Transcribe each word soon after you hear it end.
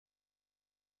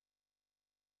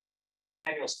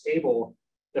Daniel's table,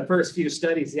 the first few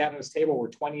studies he had on his table were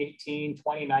 2018,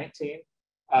 2019.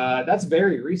 That's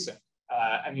very recent.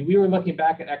 I mean, we were looking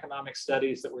back at economic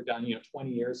studies that were done, 20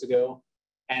 years ago,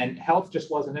 and health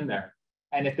just wasn't in there.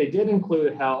 And if they did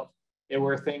include health, it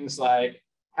were things like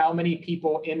how many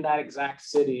people in that exact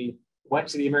city went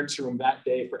to the emergency room that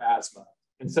day for asthma.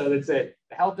 And so they'd say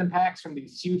the health impacts from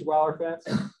these huge wildfire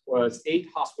events was 8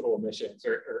 hospital admissions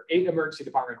or 8 emergency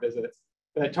department visits,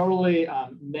 but it totally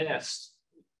missed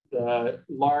the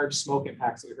large smoke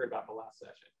impacts that we heard about in the last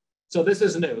session. So this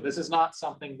is new. This is not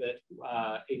something that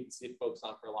agency had focused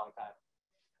on for a long time.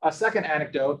 A second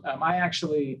anecdote, I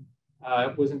actually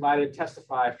was invited to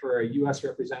testify for a U.S.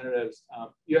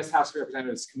 House of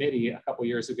Representatives committee a couple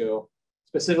years ago,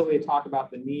 specifically to talk about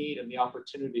the need and the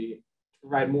opportunity to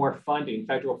provide more funding,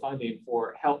 federal funding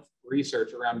for health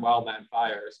research around wildland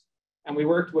fires. And we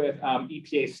worked with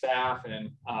EPA staff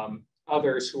and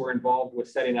others who were involved with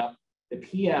setting up the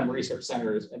PM research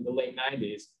centers in the late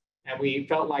 90s. And we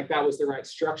felt like that was the right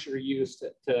structure to use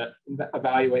to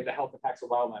evaluate the health impacts of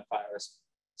wildland fires.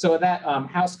 So at that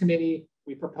House committee,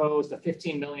 we proposed a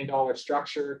 $15 million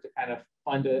structure to kind of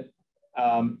fund it.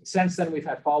 Since then, we've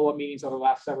had follow-up meetings over the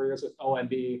last several years with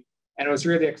OMB, and it was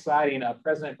really exciting.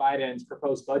 President Biden's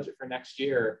proposed budget for next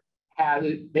year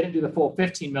they didn't do the full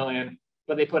 15 million,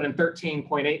 but they put in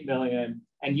 13.8 million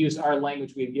and used our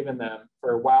language we had given them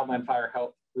for wildland fire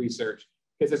health research,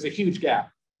 because there's a huge gap.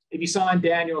 If you saw in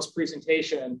Daniel's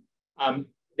presentation,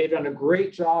 they've done a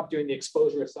great job doing the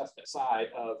exposure assessment side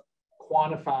of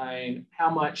quantifying how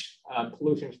much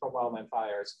pollution is from wildland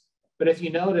fires. But if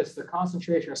you notice, the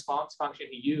concentration response function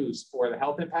he used for the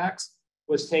health impacts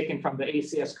was taken from the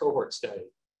ACS cohort study,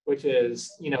 which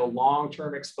is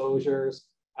long-term exposures.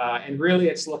 And really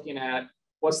it's looking at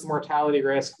what's the mortality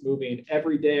risk moving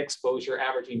everyday exposure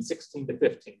averaging 16 to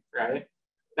 15, right?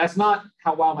 That's not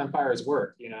how wildland fires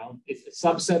work, It's a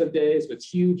subset of days with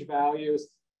huge values.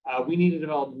 We need to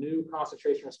develop new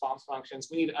concentration response functions.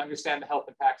 We need to understand the health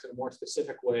impacts in a more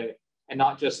specific way and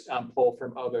not just pull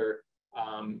from other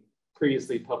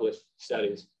previously published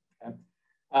studies. Okay?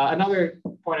 Another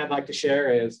point I'd like to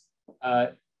share is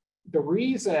the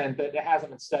reason that it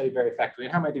hasn't been studied very effectively.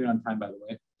 And how am I doing on time, by the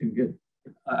way? Doing good.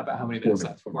 About how many minutes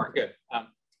left? 4 more. Good.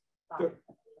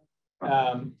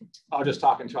 I'll just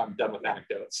talk until I'm done with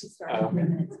anecdotes.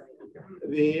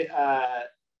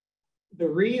 The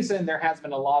reason there has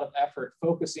been a lot of effort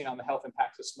focusing on the health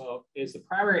impacts of smoke is the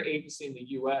primary agency in the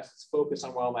US that's focused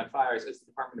on wildland fires is the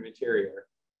Department of Interior.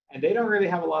 And they don't really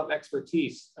have a lot of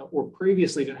expertise, or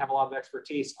previously didn't have a lot of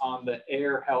expertise on the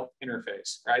air health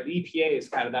interface, right? The EPA is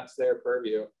that's their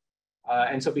purview.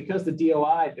 And so because the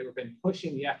DOI, they've been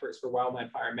pushing the efforts for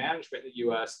wildland fire management in the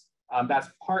US, that's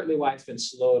partly why it's been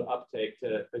slow to uptake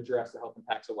to address the health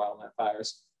impacts of wildland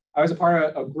fires. I was a part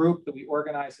of a group that we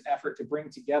organized an effort to bring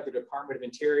together Department of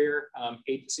Interior,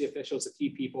 agency officials, the key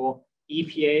people,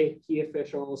 EPA key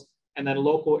officials, and then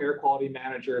local air quality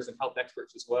managers and health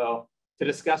experts as well, to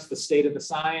discuss the state of the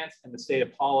science and the state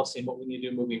of policy and what we need to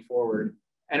do moving forward.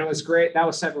 And it was great. That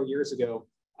was several years ago.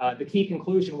 The key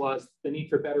conclusion was the need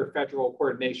for better federal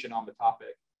coordination on the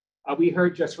topic. We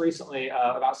heard just recently,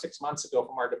 about 6 months ago,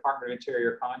 from our Department of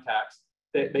Interior contacts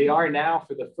that they are now,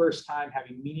 for the first time,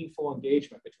 having meaningful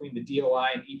engagement between the DOI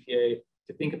and EPA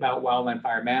to think about wildland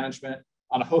fire management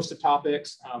on a host of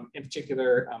topics, in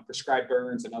particular, prescribed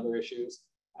burns and other issues.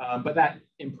 But that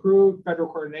improved federal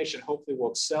coordination hopefully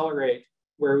will accelerate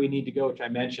where we need to go, which I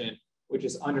mentioned, which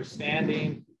is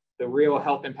understanding the real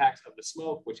health impacts of the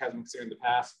smoke, which hasn't been considered in the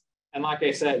past. And like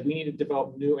I said, we need to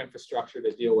develop new infrastructure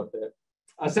to deal with it.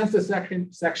 Since the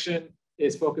second section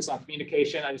is focused on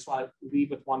communication, I just want to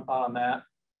leave with one thought on that.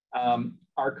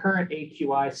 Our current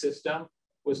AQI system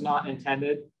was not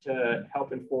intended to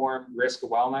help inform risk of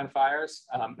wildland fires.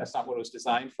 That's not what it was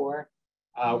designed for.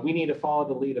 We need to follow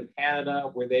the lead of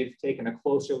Canada, where they've taken a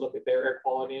closer look at their air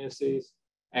quality indices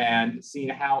and seen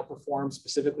how it performs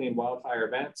specifically in wildfire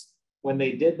events. When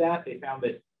they did that, they found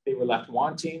that they were left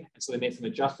wanting, and so they made some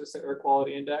adjustments to air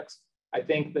quality index. I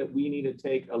think that we need to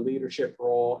take a leadership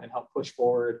role and help push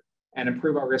forward and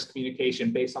improve our risk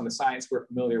communication based on the science we're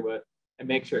familiar with and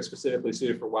make sure it's specifically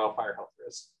suited for wildfire health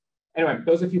risks. Anyway,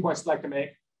 those are a few points I'd like to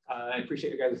make. I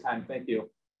appreciate your guys' time. Thank you.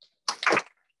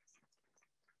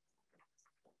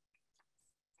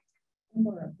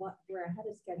 We're ahead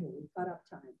of schedule. We've got up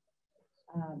time.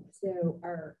 So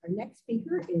our next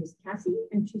speaker is Cassie,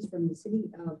 and she's from the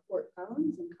city of Fort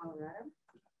Collins in Colorado.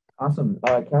 Awesome.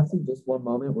 Cassie, just one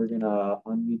moment. We're going to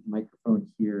unmute the microphone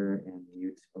here and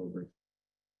mute over.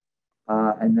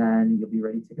 And then you'll be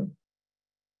ready to go.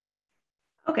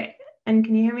 Okay. And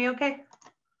can you hear me okay?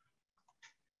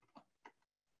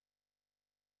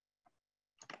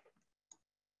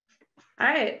 All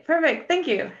right, perfect, thank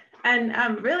you.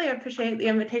 And really appreciate the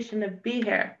invitation to be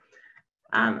here.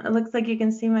 It looks like you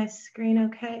can see my screen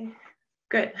okay.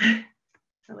 Good. I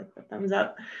like the thumbs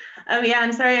up. Yeah,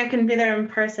 I'm sorry I couldn't be there in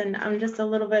person. I'm just a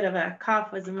little bit of a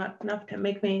cough was enough to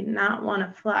make me not want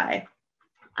to fly.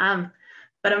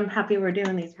 But I'm happy we're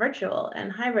doing these virtual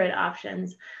and hybrid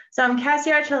options. So I'm Cassie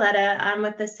Archuleta. I'm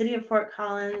with the City of Fort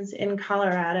Collins in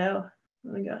Colorado.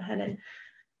 Let me go ahead and,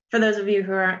 for those of you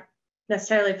who aren't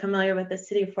necessarily familiar with the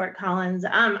City of Fort Collins,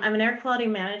 I'm an air quality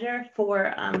manager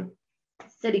for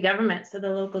city government, so the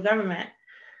local government.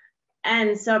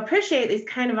 And so appreciate these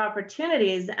kind of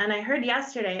opportunities. And I heard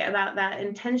yesterday about that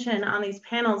intention on these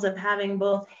panels of having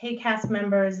both HAQAST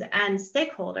members and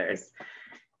stakeholders.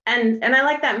 And I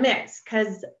like that mix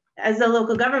because as a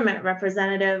local government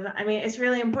representative, I mean, it's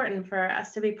really important for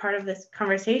us to be part of this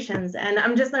conversations. And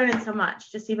I'm just learning so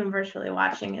much, just even virtually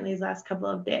watching in these last couple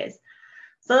of days.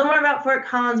 So a little more about Fort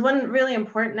Collins. One really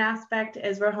important aspect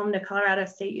is we're home to Colorado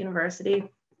State University.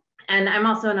 And I'm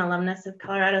also an alumnus of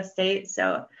Colorado State.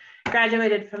 So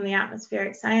graduated from the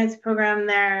atmospheric science program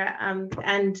there.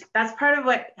 And that's part of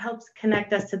what helps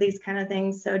connect us to these kind of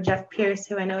things. So Jeff Pierce,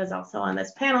 who I know is also on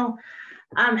this panel,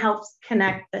 helps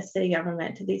connect the city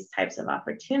government to these types of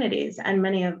opportunities and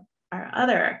many of our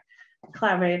other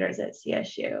collaborators at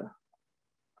CSU.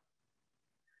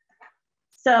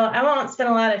 So I won't spend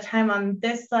a lot of time on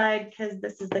this slide because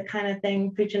this is the kind of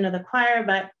thing preaching to the choir,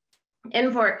 but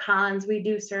in Fort Collins, we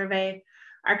do survey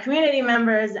our community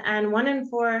members, and 1 in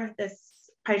 4, this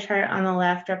pie chart on the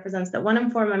left represents that 1 in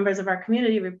 4 members of our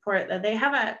community report that they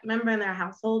have a member in their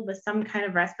household with some kind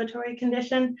of respiratory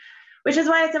condition, which is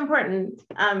why it's important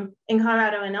in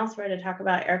Colorado and elsewhere to talk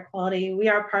about air quality. We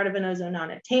are part of an ozone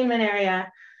non-attainment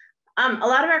area. A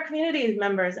lot of our community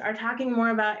members are talking more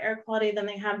about air quality than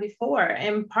they have before,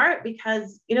 in part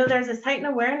because, you know, there's this heightened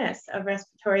awareness of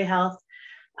respiratory health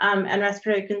and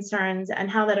respiratory concerns and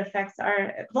how that affects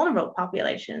our vulnerable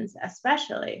populations,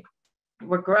 especially.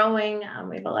 We're growing,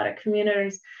 we have a lot of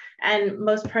commuters, and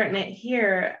most pertinent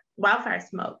here, wildfire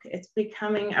smoke. It's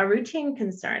becoming a routine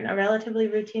concern, a relatively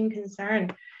routine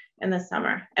concern in the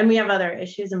summer. And we have other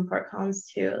issues in Fort Collins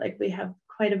too, like we have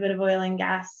quite a bit of oil and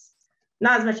gas,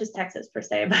 not as much as Texas per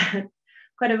se, but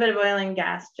quite a bit of oil and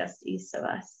gas just east of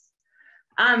us.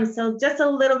 So just a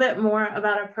little bit more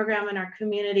about our program in our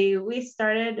community. We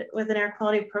started with an air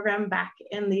quality program back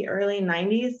in the early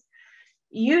 90s.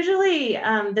 Usually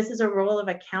this is a role of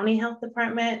a county health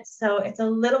department. So it's a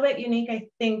little bit unique, I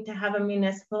think, to have a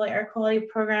municipal air quality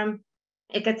program.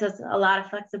 It gets us a lot of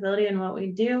flexibility in what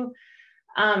we do.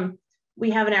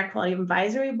 We have an air quality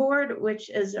advisory board, which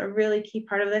is a really key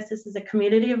part of this. This is a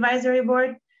community advisory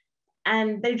board.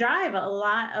 And they drive a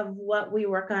lot of what we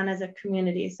work on as a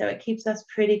community. So it keeps us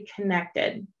pretty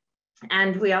connected.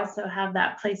 And we also have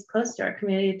that place close to our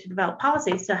community to develop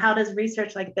policy. So how does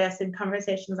research like this and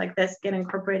conversations like this get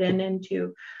incorporated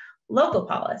into local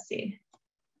policy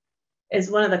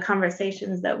is one of the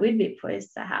conversations that we'd be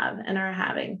poised to have and are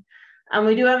having.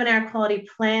 We do have an air quality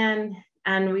plan,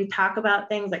 and we talk about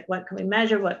things like what can we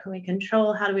measure, what can we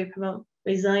control, how do we promote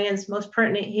resilience, most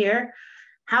pertinent here.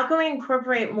 How can we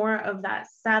incorporate more of that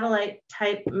satellite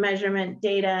type measurement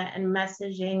data and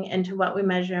messaging into what we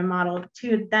measure and model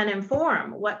to then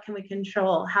inform what can we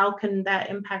control? How can that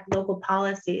impact local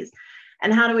policies?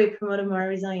 And how do we promote a more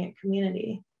resilient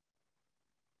community?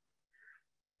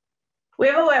 We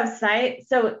have a website.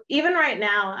 So even right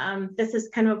now, this is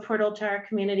kind of a portal to our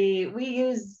community. We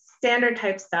use standard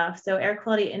type stuff. So air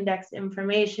quality index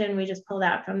information, we just pulled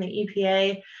out from the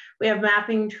EPA. We have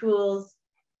mapping tools.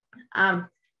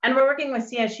 And we're working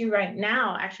with CSU right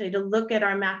now, actually, to look at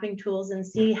our mapping tools and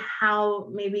see how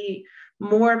maybe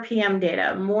more PM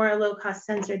data, more low-cost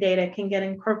sensor data can get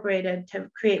incorporated to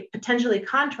create potentially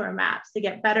contour maps to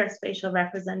get better spatial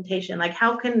representation. Like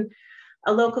how can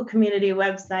a local community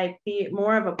website be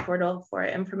more of a portal for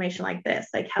information like this?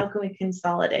 Like how can we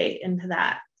consolidate into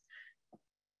that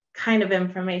kind of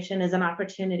information as an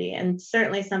opportunity, and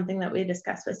certainly something that we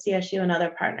discuss with CSU and other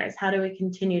partners. How do we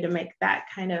continue to make that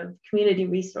kind of community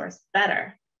resource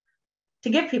better to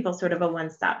give people sort of a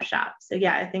one-stop shop? So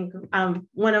yeah, I think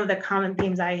one of the common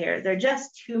themes I hear, there are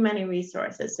just too many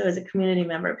resources. So as a community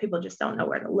member, people just don't know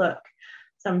where to look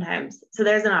sometimes. So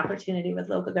there's an opportunity with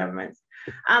local governments.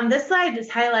 This slide just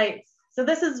highlights, so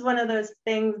this is one of those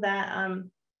things that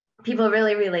people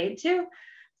really relate to.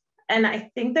 And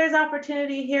I think there's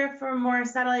opportunity here for more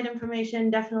satellite information,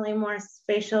 definitely more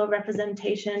spatial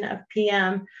representation of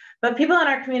PM. But people in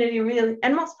our community really,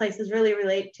 and most places really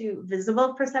relate to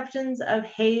visible perceptions of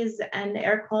haze and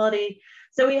air quality.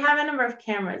 So we have a number of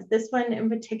cameras. This one in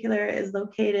particular is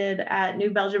located at New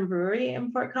Belgium Brewery in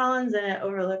Fort Collins, and it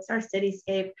overlooks our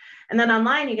cityscape. And then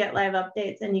online you get live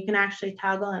updates, and you can actually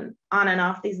toggle on and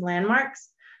off these landmarks.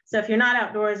 So if you're not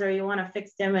outdoors or you want a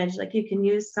fixed image, like you can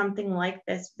use something like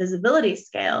this visibility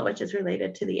scale, which is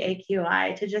related to the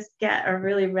AQI, to just get a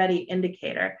really ready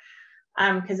indicator.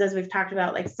 Because as we've talked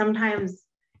about, like sometimes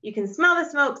you can smell the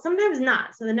smoke, sometimes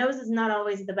not. So the nose is not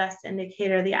always the best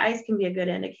indicator. The eyes can be a good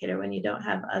indicator when you don't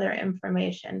have other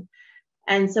information.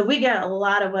 And so we get a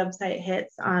lot of website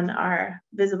hits on our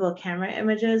visible camera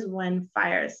images when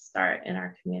fires start in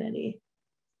our community.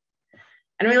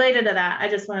 And related to that, I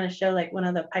just want to show like one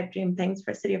of the pipe dream things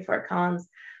for City of Fort Collins.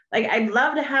 Like I'd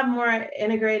love to have more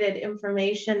integrated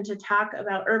information to talk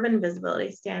about urban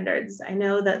visibility standards. I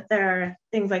know that there are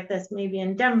things like this maybe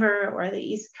in Denver or the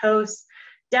East Coast,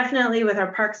 definitely with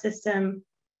our park system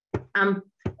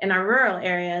in our rural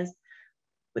areas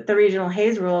with the regional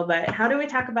haze rule, but how do we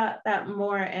talk about that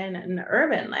more in an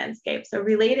urban landscape? So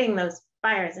relating those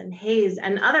fires and haze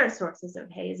and other sources of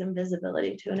haze and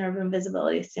visibility to an urban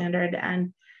visibility standard,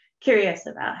 and curious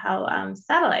about how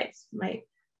satellites might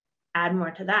add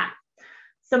more to that.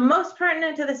 So most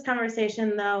pertinent to this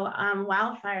conversation though,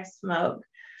 wildfire smoke.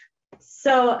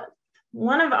 So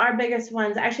one of our biggest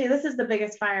ones, actually this is the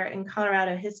biggest fire in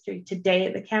Colorado history to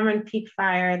date, the Cameron Peak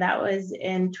Fire that was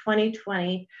in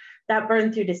 2020, that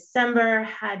burned through December,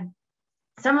 had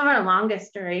some of our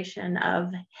longest duration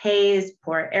of haze,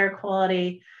 poor air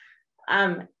quality,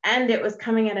 and it was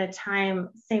coming at a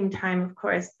same time, of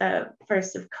course, the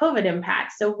first of COVID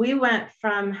impacts. So we went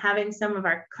from having some of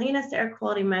our cleanest air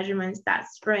quality measurements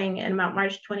that spring in about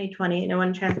March 2020,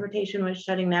 when transportation was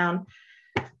shutting down,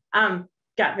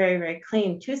 got very, very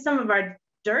clean, to some of our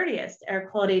dirtiest air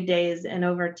quality days in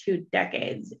over 2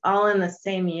 decades, all in the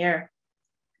same year.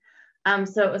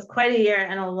 So it was quite a year,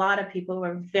 and a lot of people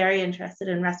were very interested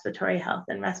in respiratory health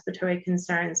and respiratory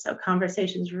concerns. So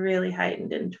conversations really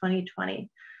heightened in 2020.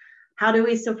 How do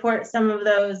we support some of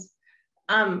those?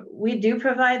 We do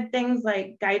provide things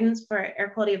like guidance for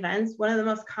air quality events. One of the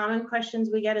most common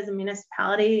questions we get as a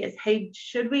municipality is, hey,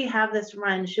 should we have this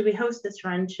run? Should we host this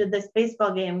run? Should this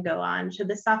baseball game go on? Should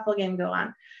this softball game go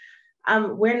on?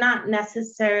 We're not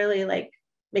necessarily like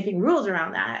making rules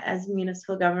around that as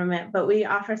municipal government, but we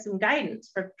offer some guidance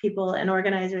for people and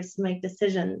organizers to make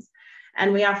decisions.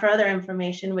 And we offer other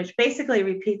information, which basically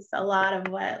repeats a lot of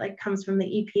what like comes from the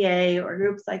EPA or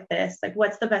groups like this. Like,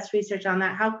 what's the best research on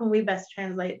that? How can we best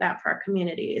translate that for our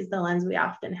community is the lens we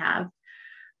often have.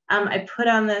 I put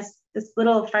on this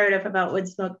little fired up about wood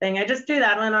smoke thing. I just threw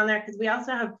that one on there because we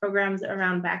also have programs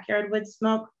around backyard wood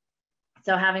smoke.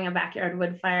 So having a backyard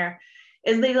wood fire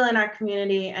is legal in our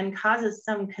community and causes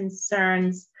some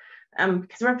concerns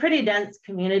because we're a pretty dense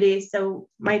community. So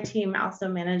my team also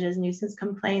manages nuisance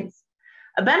complaints.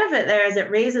 A benefit there is it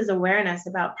raises awareness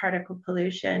about particle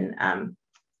pollution.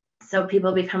 So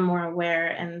people become more aware,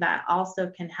 and that also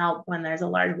can help when there's a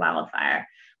large wildfire,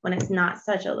 when it's not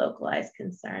such a localized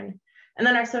concern. And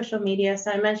then our social media. So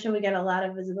I mentioned we get a lot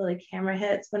of visibility camera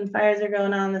hits when fires are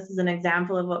going on. This is an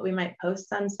example of what we might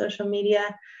post on social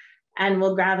media. And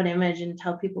we'll grab an image and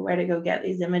tell people where to go get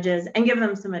these images and give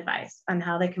them some advice on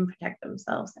how they can protect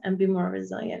themselves and be more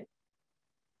resilient.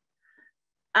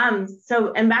 And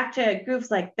back to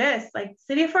groups like this, like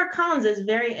City of Fort Collins is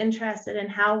very interested in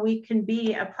how we can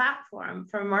be a platform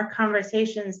for more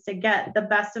conversations to get the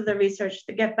best of the research,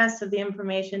 to get best of the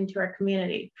information to our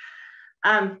community.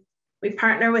 We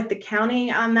partner with the county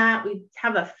on that. We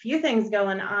have a few things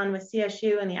going on with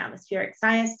CSU and the Atmospheric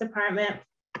Science Department.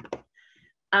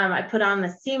 I put on the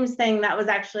SEAMS thing. That was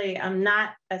actually not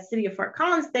a City of Fort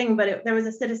Collins thing, but there was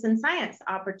a citizen science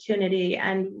opportunity,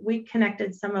 and we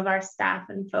connected some of our staff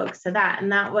and folks to that. And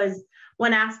that was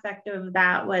one aspect of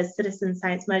that was citizen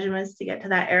science measurements to get to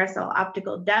that aerosol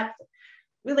optical depth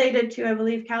related to, I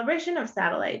believe, calibration of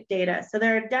satellite data. So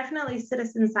there are definitely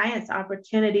citizen science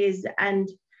opportunities and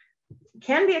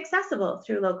can be accessible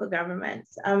through local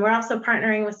governments. We're also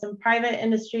partnering with some private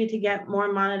industry to get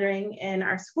more monitoring in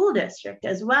our school district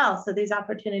as well. So these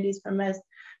opportunities for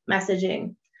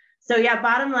messaging. So yeah,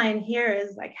 bottom line here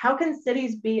is like, how can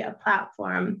cities be a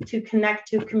platform to connect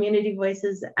to community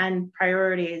voices and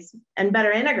priorities and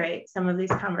better integrate some of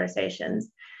these conversations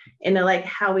into like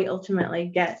how we ultimately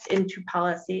get into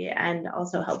policy and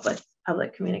also help with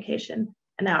public communication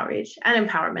and outreach and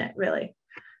empowerment, really.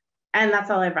 And that's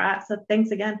all I brought. So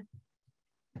thanks again.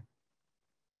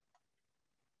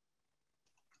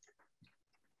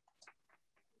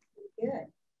 Good.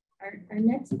 Our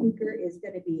next speaker is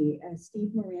going to be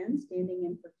Steve Moran, standing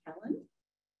in for Kellen.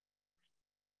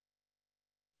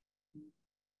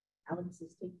 Alex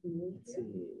is taking leads.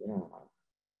 Yeah.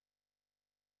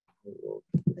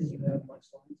 And you have my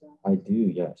slides out? I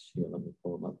do, yes. Here, let me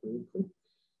pull them up really quick.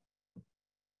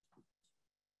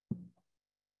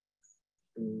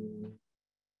 The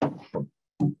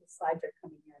slides are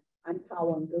coming in. I'm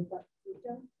Pollen.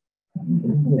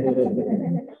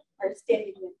 Our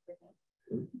standing in for him.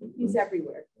 He's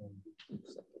everywhere.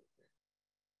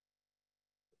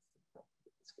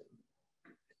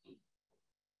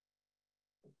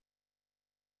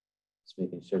 Just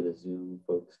making sure the Zoom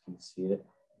folks can see it.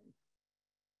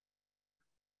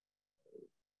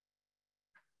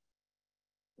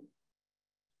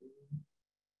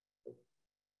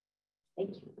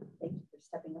 Thank you. Thank you for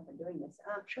stepping up and doing this.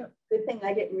 Sure. Good thing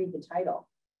I didn't read the title.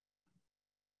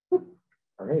 All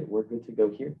right, we're good to go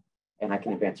here. And I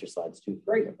can advance your slides too.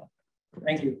 Great.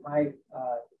 Thank you.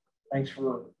 Thanks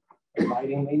for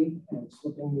inviting me and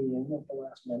slipping me in at the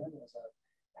last minute. It was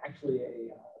actually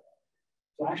a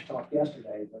flash talk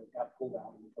yesterday, but it got pulled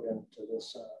out and put into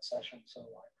this session. So I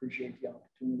appreciate the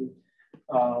opportunity.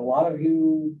 A lot of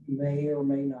you may or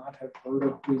may not have heard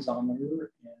of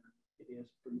BreezoMeter, and it is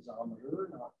BreezoMeter,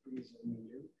 not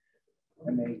BreezoMeter.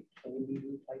 I'm a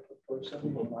kilometer type of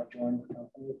person. When I joined the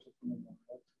company, it took me a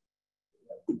while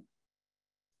to get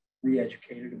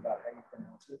re-educated about how you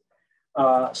pronounce it.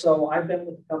 So I've been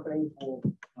with the company for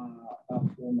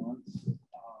about 4 months.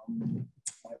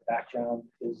 My background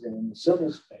is in the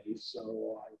civil space,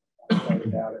 so I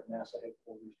started out at NASA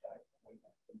headquarters back in the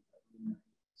 1990s.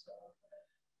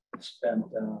 Spent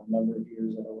a number of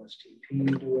years at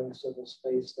OSTP doing civil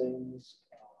space things.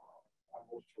 I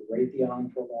worked for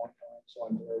Raytheon for a long time, so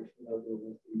I'm very familiar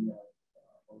with the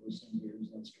Moran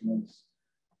instruments.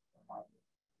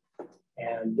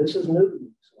 And this is new to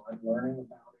me, so I'm learning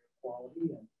about air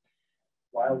quality and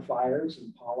wildfires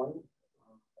and pollen,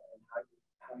 and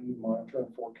how you monitor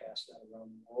and forecast that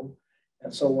around the world.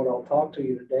 And so what I'll talk to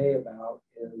you today about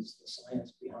is the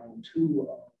science behind 2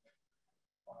 of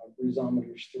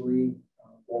BreezoMeter's 3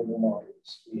 global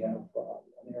models. We have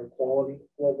an air quality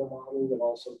global model that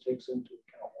also takes into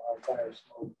account wildfire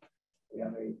smoke. We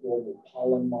have a global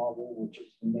pollen model, which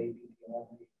is maybe the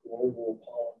only global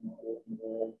pollen model in the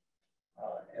world.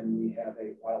 And we have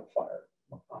a wildfire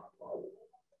model.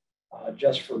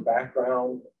 Just for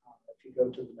background, if you go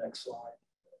to the next slide.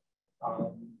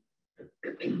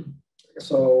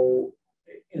 So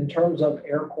in terms of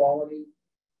air quality,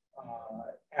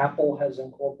 Apple has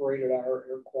incorporated our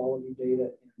air quality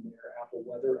data in their Apple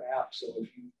Weather app. So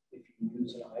if you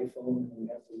use an iPhone and you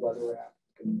have the weather app,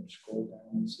 you can scroll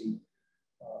down and see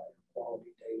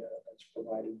quality data that's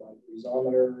provided by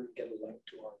BreezoMeter, get a link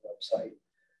to our website.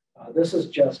 This is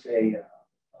just a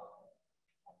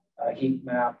heat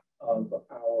map of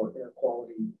our air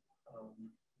quality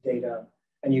data,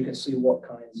 and you can see what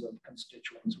kinds of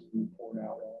constituents we report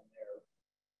out on there.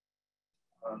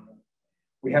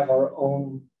 We have our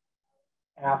own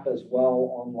app as well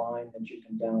online that you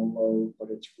can download, but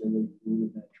it's really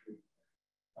rudimentary.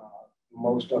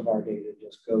 Most of our data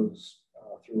just goes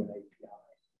through an API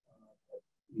that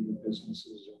either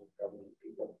businesses or government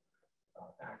people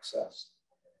access.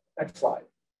 Next slide.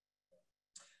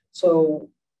 So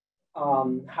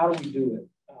how do we do it?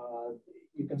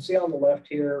 You can see on the left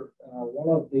here, one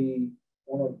of the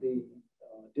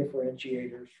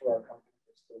differentiators for our company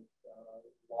is the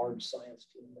large science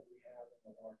team that we have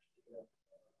and the large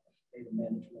data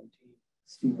management team.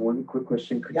 Steve, one quick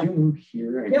question. Could you move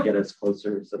here and get us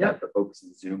closer so that the folks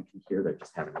in Zoom can hear? They're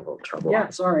just having a little trouble. Yeah,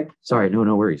 sorry. Sorry,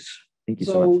 no worries. Thank you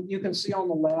so much. So you can see on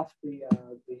the left the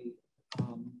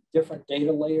different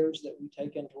data layers that we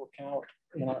take into account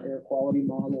in our air quality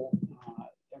model.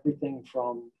 Everything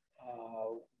from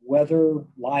weather,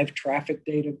 live traffic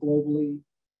data globally,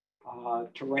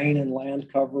 terrain and land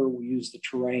cover. We use the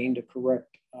terrain to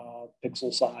correct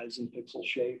pixel size and pixel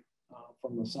shape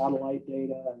from the satellite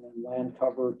data, and then land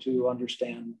cover to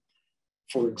understand,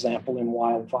 for example, in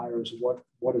wildfires,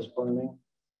 what is burning.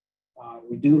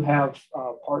 We do have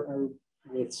partnered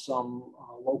with some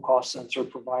low-cost sensor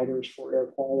providers for air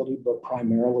quality, but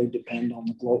primarily depend on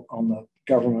the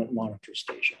government monitor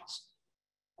stations.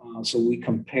 So we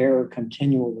compare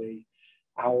continually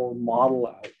our model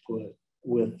output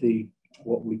with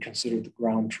what we consider the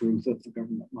ground truth of the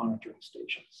government monitoring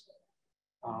stations.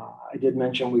 I did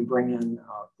mention we bring in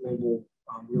global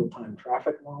real-time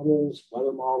traffic models,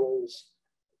 weather models.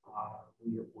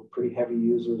 We're pretty heavy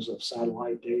users of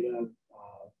satellite data,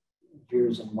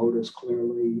 VIIRS and MODIS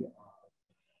clearly,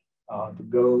 the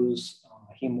GOES,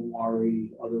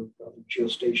 Himawari, other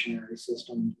geostationary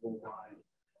systems worldwide.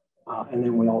 And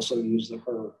then we also use the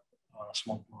HER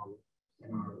smoke model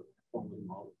in our quality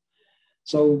model.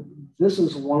 So this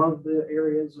is one of the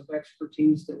areas of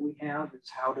expertise that we have, is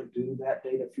how to do that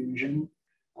data fusion.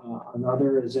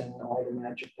 Another is in all the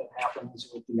magic that happens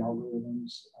with the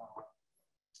algorithms,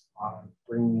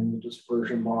 bringing in the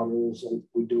dispersion models.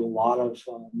 We do a lot of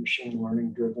machine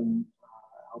learning driven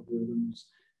algorithms,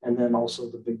 and then also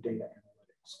the big data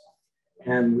analytics.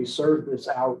 And we serve this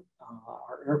out.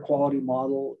 Our air quality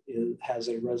model has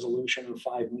a resolution of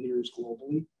 5 meters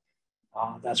globally.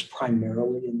 That's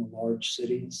primarily in the large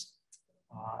cities.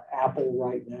 Apple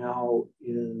right now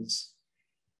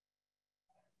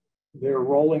they're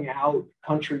rolling out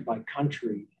country by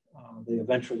country. They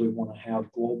eventually want to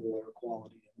have global air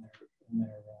quality in their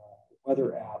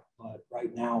weather app, but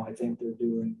right now I think they're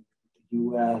doing the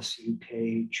US,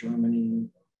 UK, Germany,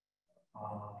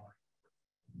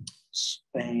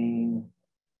 Spain,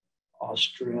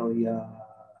 Australia,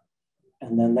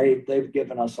 and then they've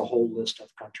given us a whole list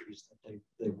of countries that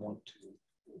they want to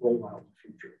roll out in the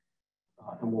future,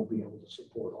 and we'll be able to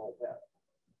support all that.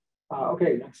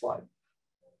 Okay, next slide.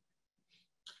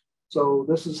 So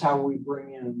this is how we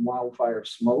bring in wildfire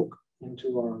smoke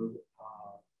into our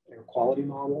air quality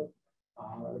model.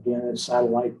 Again, it's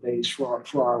satellite-based. For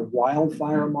our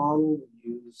wildfire model,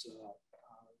 we use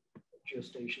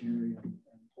geostationary and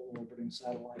pole orbiting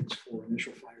satellites for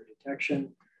initial fire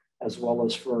detection, as well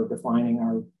as for defining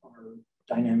our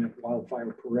dynamic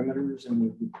wildfire perimeters. And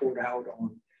we report out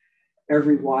on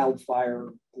every wildfire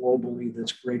globally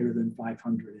that's greater than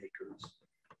 500 acres.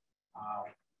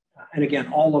 And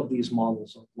again, all of these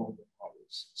models are global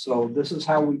models. So this is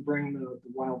how we bring the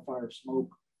wildfire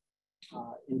smoke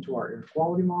into our air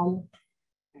quality model.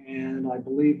 And I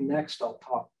believe next I'll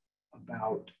talk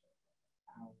about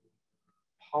our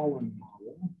pollen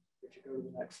model. If you go to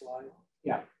the next slide.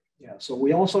 Yeah. So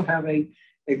we also have a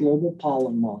global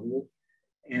pollen model,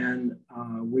 and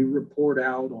we report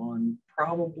out on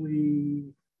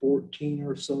probably 14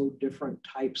 or so different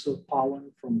types of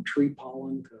pollen, from tree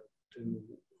pollen to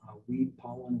weed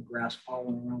pollen, grass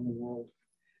pollen around the world.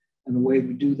 And the way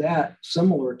we do that,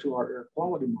 similar to our air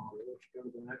quality model, if you go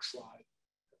to the next slide,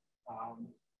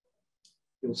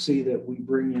 you'll see that we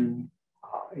bring in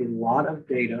a lot of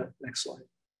data. Next slide.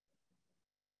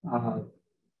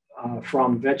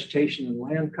 From vegetation and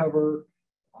land cover,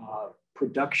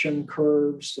 production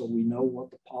curves, so we know what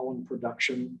the pollen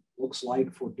production looks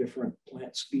like for different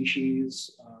plant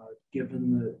species,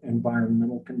 given the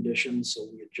environmental conditions. So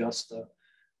we adjust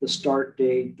the start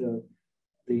date, the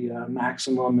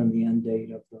maximum and the end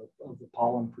date of the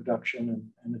pollen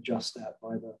production, and adjust that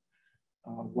by the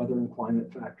weather and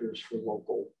climate factors for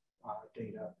local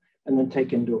data, and then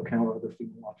take into account other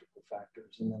phenological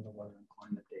factors, and then the weather and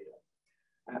climate data.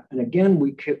 And again,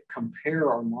 we could compare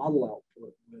our model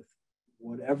output with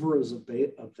whatever is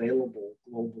available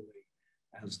globally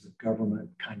as the government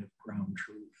kind of ground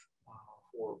truth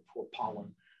for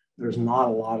pollen. There's not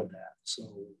a lot of that. So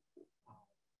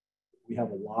we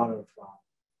have a lot of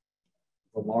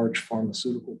the large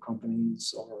pharmaceutical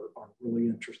companies are really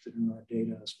interested in our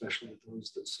data, especially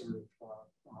those that serve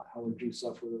allergy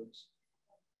sufferers.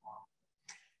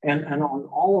 And on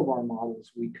all of our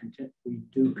models, we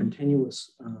do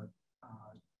continuous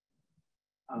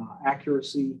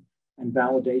accuracy and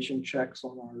validation checks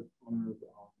on our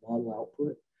model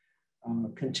output,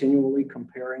 continually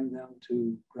comparing them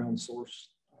to ground source,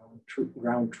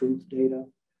 ground truth data,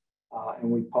 and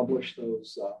we publish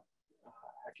those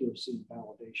accuracy and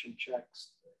validation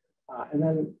checks. And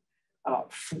then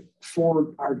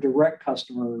for our direct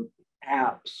customer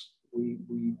apps,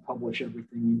 we publish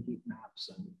everything in heat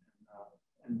maps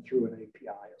and through an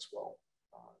API as well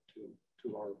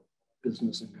to our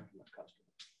business and government customers.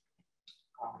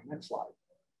 Next slide.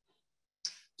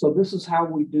 So this is how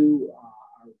we do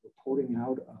our reporting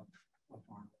out of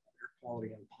our air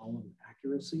quality and pollen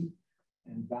accuracy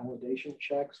and validation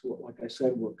checks. Like I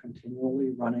said, we're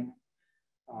continually running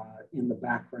in the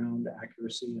background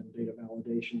accuracy and data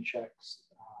validation checks.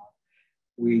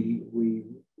 We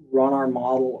run our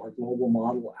model, our global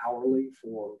model, hourly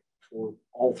for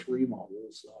all three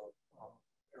models of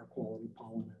air quality,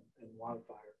 pollen, and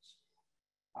wildfires.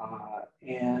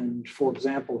 And for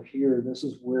example, here, this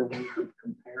is where we would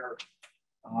compare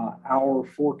our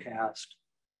forecast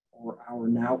or our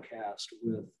nowcast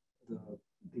with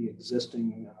the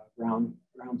existing ground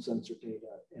sensor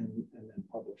data, and then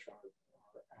publish our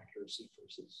accuracy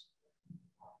versus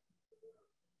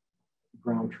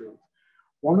ground truth.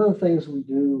 One of the things we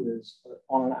do is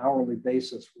on an hourly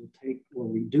basis, we'll take where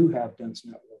we do have dense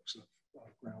networks of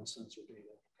ground sensor data.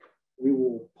 We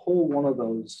will pull one of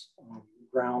those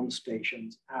ground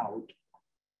stations out,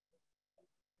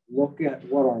 look at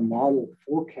what our model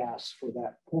forecasts for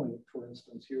that point. For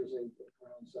instance, here's a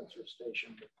ground sensor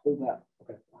station. We'll pull that,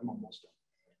 okay, I'm almost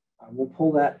done. We'll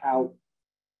pull that out,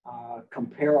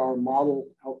 compare our model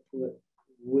output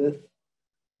with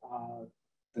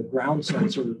the ground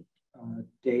sensor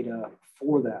data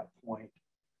for that point.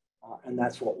 And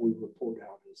that's what we report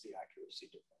out as the accuracy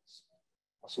difference.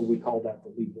 So we call that the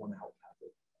leave one out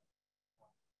method.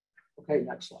 Okay,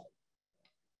 next slide.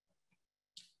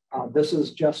 This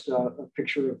is just a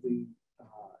picture of the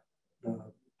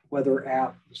weather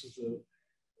app. This is the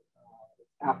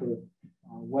Apple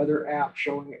weather app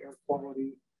showing air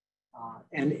quality.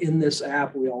 And in this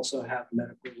app, we also have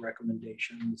medical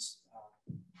recommendations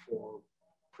for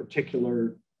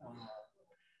particular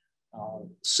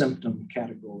symptom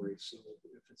categories. So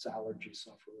if it's allergy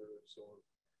sufferers or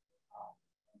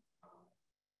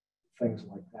things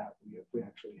like that, we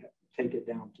actually have to take it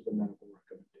down to the medical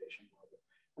recommendation level.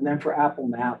 And then for Apple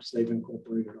Maps, they've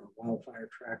incorporated our wildfire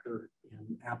tracker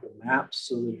in Apple Maps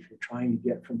so that if you're trying to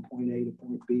get from point A to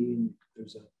point B and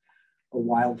there's a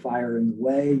wildfire in the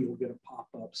way, you'll get a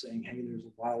pop-up saying, hey, there's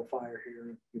a wildfire here,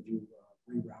 and give you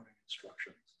rerouting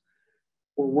instructions.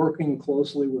 We're working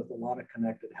closely with a lot of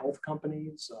connected health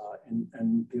companies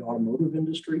and the automotive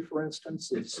industry, for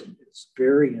instance, is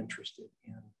very interested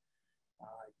in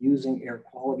using air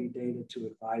quality data to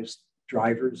advise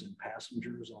drivers and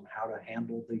passengers on how to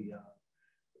handle the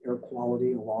air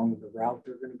quality along the route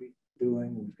they're going to be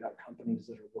doing. We've got companies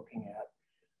that are looking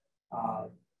at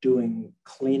doing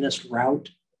cleanest route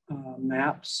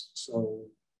maps. So,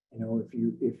 you know,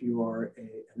 if you are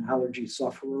an allergy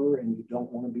sufferer and you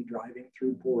don't want to be driving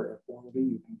through poor air quality,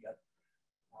 you can get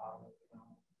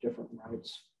different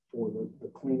routes for the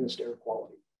cleanest air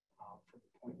quality from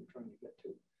the point you're trying to get to.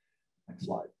 Next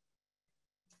slide.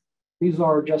 These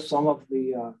are just some of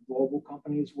the global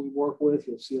companies we work with.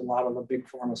 You'll see a lot of the big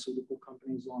pharmaceutical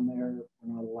companies on there.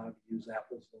 We're not allowed to use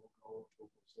Apple's logo,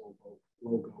 Google's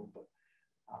logo, but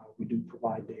we do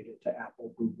provide data to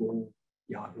Apple, Google,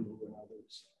 Yahoo, and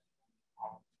others.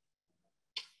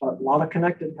 But a lot of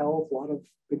connected health, a lot of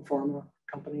big pharma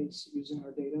companies using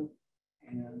our data.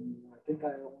 And I think I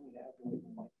only have like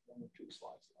one or two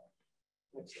slides left.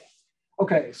 Next slide.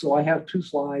 Okay, so I have 2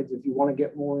 slides. If you want to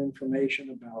get more information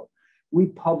about,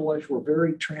 we're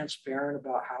very transparent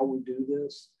about how we do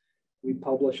this. We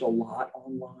publish a lot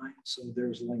online, so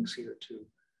there's links here to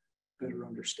better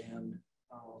understand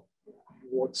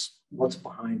what's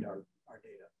behind our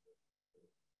data.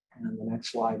 And the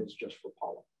next slide is just for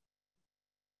Pollen.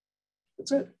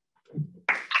 That's it.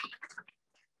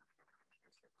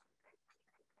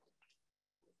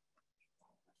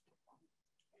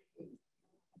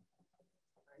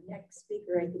 Our next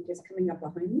speaker, I think, is coming up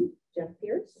behind me, Jeff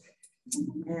Pierce.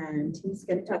 And he's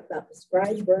going to talk about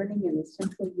prescribed burning in the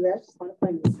central U.S.,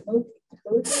 quantifying the smoke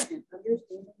exposure and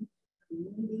understanding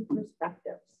community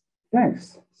perspectives.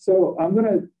 Thanks. So I'm going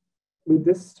to, with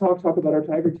this talk about our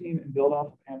Tiger team and build off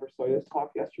of Amber Soya's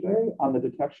talk yesterday on the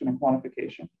detection and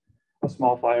quantification of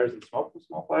small fires and smoke from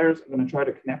small fires. I'm going to try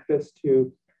to connect this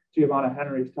to Giovanna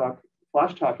Henry's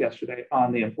flash talk yesterday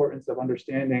on the importance of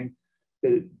understanding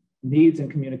the needs and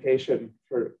communication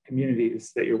for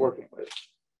communities that you're working with.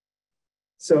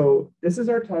 So this is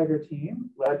our Tiger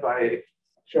team led by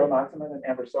Cheryl Maximan and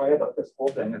Amber Soya, but this whole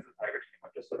thing is the Tiger team.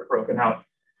 I've just sort of broken out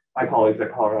my colleagues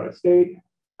at Colorado State.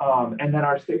 And then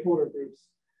our stakeholder groups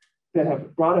that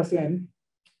have brought us in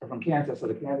are from Kansas, so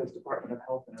the Kansas Department of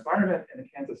Health and Environment and the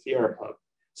Kansas Sierra Club.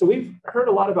 So we've heard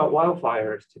a lot about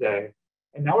wildfires today,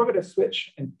 and now we're going to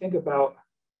switch and think about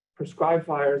prescribed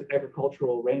fires,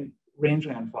 agricultural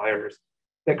rangeland fires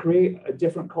that create a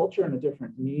different culture and a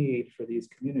different need for these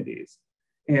communities.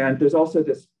 And there's also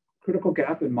this critical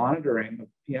gap in monitoring of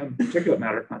PM particulate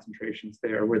matter concentrations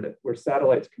there where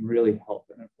satellites can really help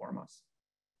and inform us.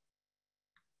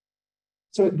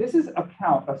 So this is a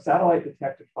count of satellite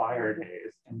detected fire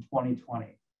days in 2020.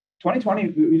 2020,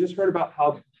 we just heard about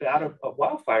how bad of a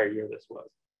wildfire year this was.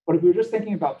 But if we were just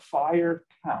thinking about fire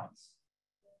counts,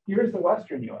 here's the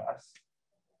Western US,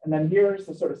 and then here's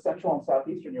the sort of central and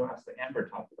southeastern US that Amber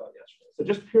talked about yesterday. So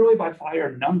just purely by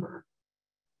fire number,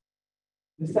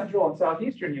 the central and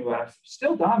southeastern US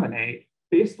still dominate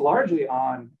based largely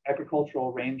on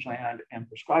agricultural rangeland and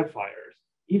prescribed fires,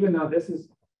 even though this is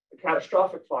the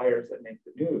catastrophic fires that make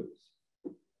the news.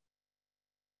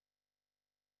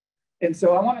 And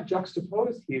so I want to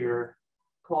juxtapose here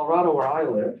Colorado, where I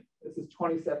live. This is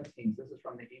 2017. So this is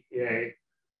from the EPA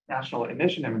National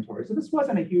Emission Inventory. So this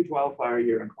wasn't a huge wildfire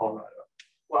year in Colorado.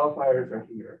 Wildfires are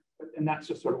here, and that's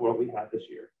just sort of what we had this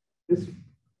year. This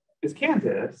is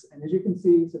Kansas, and as you can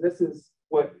see, so this is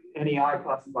what NEI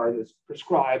classifies as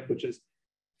prescribed, which is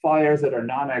fires that are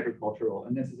non-agricultural.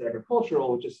 And this is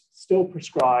agricultural, which is still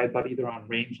prescribed, but either on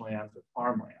rangelands or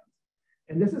farmlands.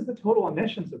 And this is the total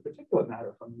emissions of particulate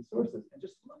matter from these sources. And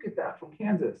just look at that from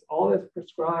Kansas, all this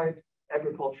prescribed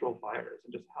agricultural fires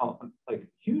and just how like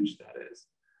huge that is.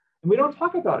 And we don't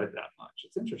talk about it that much.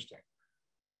 It's interesting.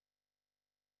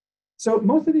 So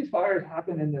most of these fires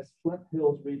happen in this Flint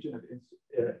Hills region of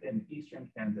in eastern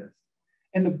Kansas.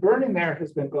 And the burning there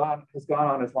has gone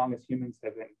on as long as humans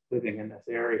have been living in this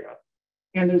area.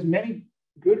 And there's many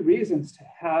good reasons to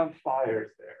have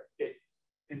fires there.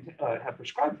 Have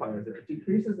prescribed fires there. It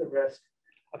decreases the risk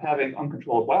of having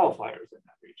uncontrolled wildfires in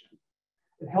that region.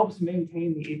 It helps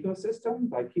maintain the ecosystem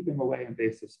by keeping away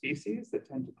invasive species that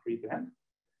tend to creep in.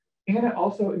 And it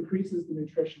also increases the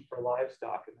nutrition for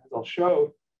livestock. And as I'll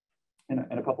show in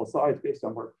a couple of slides based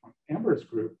on work from Amber's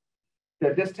group,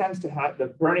 that this tends to have, the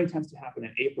burning tends to happen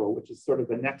in April, which is sort of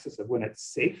the nexus of when it's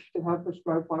safe to have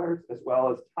prescribed fires, as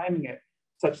well as timing it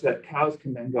such that cows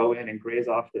can then go in and graze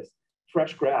off this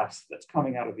fresh grass that's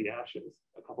coming out of the ashes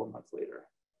a couple of months later.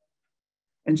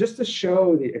 And just to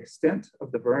show the extent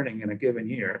of the burning in a given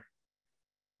year,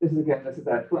 this is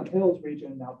that Flint Hills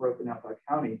region now broken out by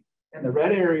county. And the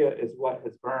red area is what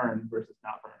has burned versus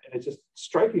not burned. And it's just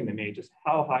striking to me just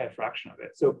how high a fraction of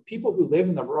it. So people who live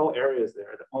in the rural areas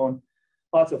there that own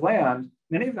lots of land,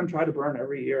 many of them try to burn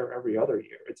every year or every other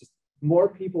year. It's just more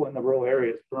people in the rural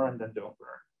areas burn than don't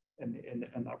burn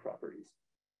in our properties.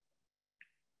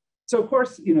 So of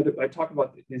course, I talk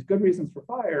about these good reasons for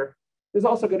fire. There's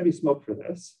also going to be smoke for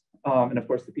this. And of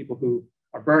course, the people who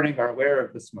are burning are aware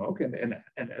of the smoke and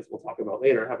as we'll talk about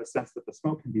later, have a sense that the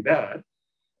smoke can be bad.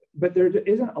 But there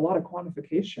isn't a lot of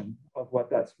quantification of what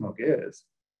that smoke is.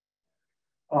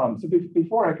 So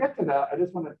before I get to that, I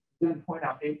just want to then point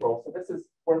out April. So this is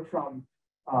work from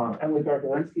Emily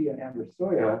Gargolinsky and Amber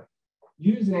Soja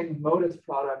using Modus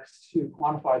products to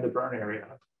quantify the burn area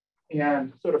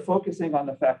and sort of focusing on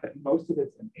the fact that most of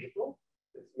it's in April,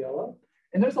 it's yellow.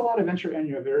 And there's a lot of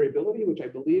inter-annual variability, which I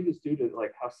believe is due to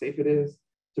like how safe it is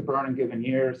to burn in given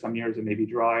years. Some years it may be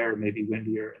drier, maybe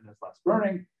windier, and there's less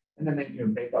burning. And then they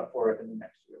make up for it in the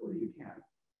next year where you can.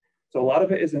 So a lot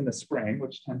of it is in the spring,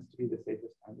 which tends to be the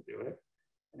safest time to do it,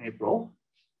 in April.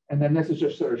 And then this is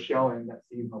just sort of showing that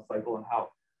seasonal cycle and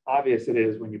how obvious it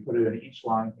is when you put it in each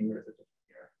line here as a different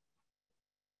year.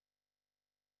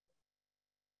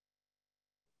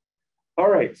 All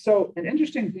right, so an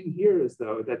interesting thing here is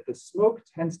though, that the smoke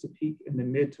tends to peak in the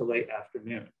mid to late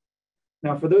afternoon.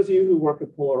 Now, for those of you who work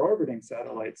with polar orbiting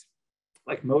satellites,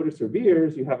 like Modus or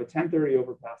Veers, you have a 1030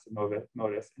 overpass of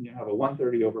Modus, and you have a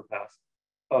 130 overpass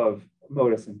of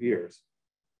Modus and Veers.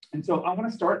 And so I'm going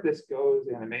to start this GOES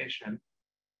animation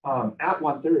at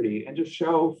 1:30 and just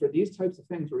show for these types of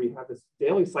things where you have this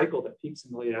daily cycle that peaks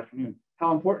in the late afternoon,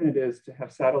 how important it is to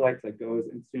have satellites like GOES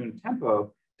and soon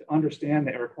Tempo to understand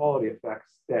the air quality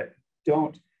effects that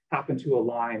don't happen to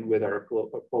align with our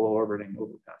polar orbiting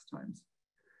overpass times.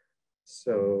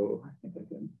 So I think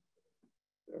I can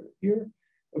start here.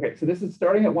 Okay, so this is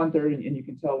starting at 1:30 and you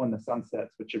can tell when the sun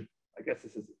sets, which I guess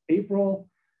this is April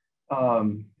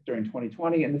during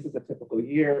 2020, and this is a typical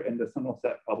year, and the sun will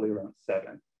set probably around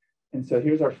 7. And so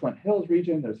here's our Flint Hills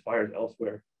region. There's fires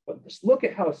elsewhere, but just look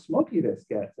at how smoky this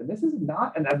gets. And this is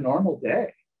not an abnormal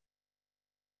day.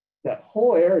 That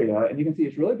whole area, and you can see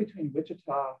it's really between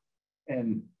Wichita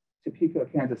and Topeka,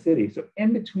 Kansas City. So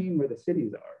in between where the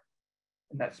cities are,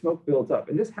 and that smoke builds up.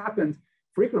 And this happens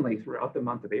frequently throughout the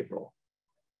month of April.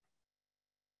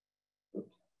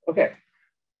 Okay,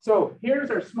 so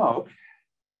here's our smoke.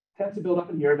 Tends to build up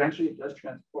in here. Eventually it does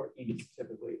transport east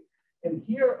typically. And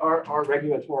here are our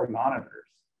regulatory monitors.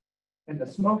 And the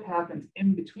smoke happens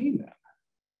in between them.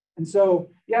 And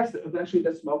so, yes, eventually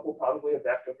the smoke will probably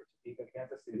affect over Topeka,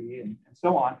 Kansas City, and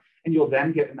so on. And you'll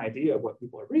then get an idea of what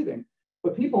people are breathing.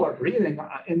 But people are breathing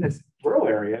in this rural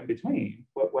area in between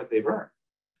what they burn.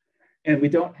 And we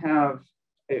don't have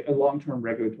a long-term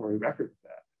regulatory record of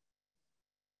that.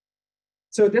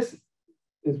 So this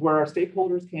is where our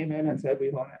stakeholders came in and said,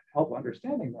 we want to help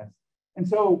understanding this. And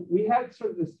so we had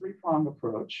sort of this three-pronged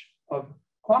approach of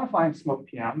quantifying smoke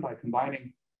PM by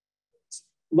combining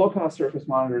low-cost surface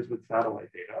monitors with satellite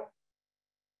data,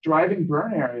 driving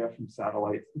burn area from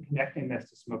satellites and connecting this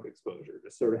to smoke exposure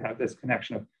to sort of have this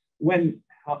connection of when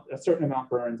a certain amount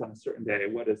burns on a certain day,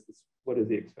 what is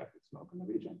the expected smoke in the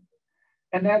region?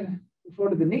 And then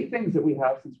sort of the neat things that we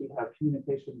have, since we have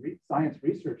communication science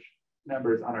research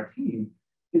members on our team,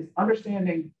 is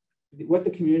understanding what the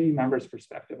community members'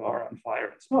 perspective are on fire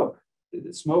and smoke.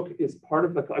 The smoke is part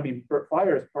of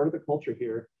fire is part of the culture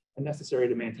here and necessary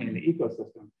to maintain the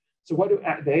ecosystem. So what do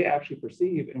they actually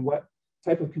perceive and what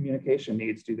type of communication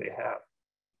needs do they have?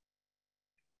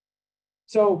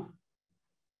 So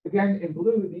again, in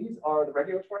blue, these are the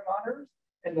regulatory monitors.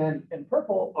 And then in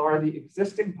purple are the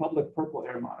existing public purple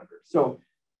air monitors. So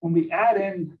when we add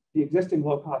in the existing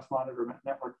low-cost monitor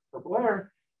network purple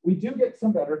air, we do get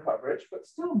some better coverage, but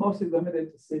still mostly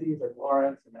limited to cities like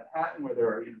Lawrence and Manhattan, where there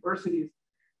are universities.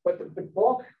 But the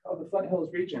bulk of the Flint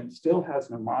Hills region still has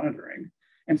no monitoring.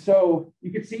 And so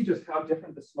you could see just how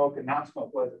different the smoke and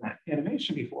non-smoke was in that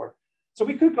animation before. So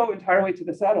we could go entirely to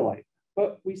the satellite,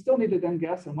 but we still need to then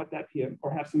guess on what that PM,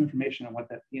 or have some information on what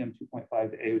that PM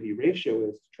 2.5 to AOD ratio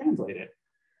is to translate it.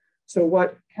 So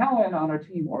what Callan on our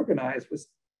team organized was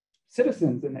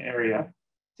citizens in the area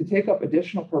to take up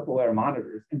additional purple air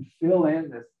monitors and fill in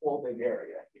this whole big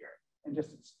area here. And it's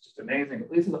just amazing.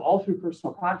 This is all through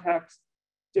personal contacts,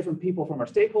 different people from our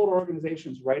stakeholder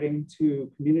organizations writing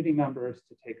to community members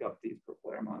to take up these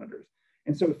purple air monitors.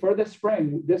 And so for this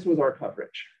spring, this was our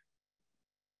coverage.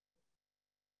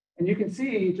 And you can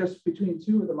see just between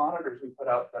two of the monitors we put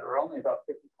out that are only about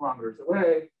 50 kilometers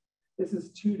away, this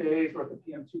is 2 days worth of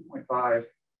PM 2.5.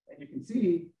 And you can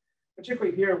see,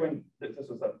 particularly here when this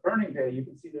was a burning day, you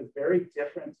can see there's very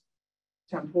different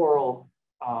temporal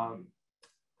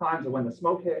times of when the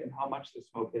smoke hit and how much the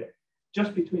smoke hit,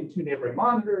 just between two neighboring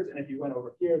monitors. And if you went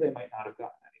over here, they might not have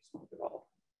gotten any smoke at all.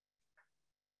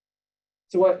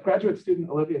 So what graduate student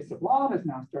Olivia Sablon is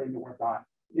now starting to work on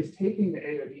is taking the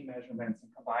AOD measurements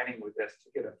and combining with this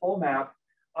to get a full map,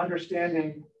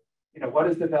 understanding, what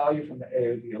is the value from the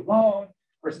AOD alone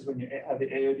versus when you have the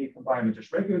AOD combined with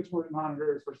just regulatory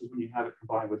monitors versus when you have it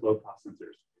combined with low-cost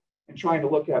sensors, and trying to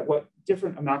look at what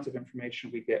different amounts of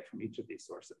information we get from each of these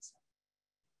sources.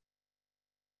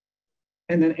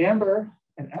 And then Amber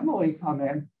and Emily come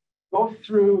in, both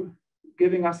through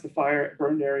giving us the fire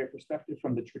burned area perspective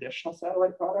from the traditional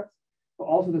satellite products, but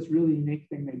also this really unique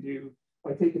thing they do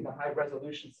by taking the high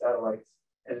resolution satellites,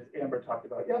 as Amber talked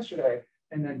about yesterday,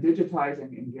 and then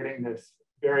digitizing and getting this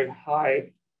very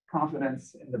high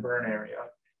confidence in the burn area,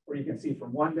 where you can see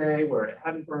from one day where it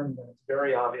hadn't burned, then it's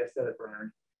very obvious that it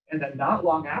burned. And then not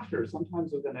long after,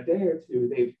 sometimes within a day or two,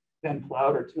 they've then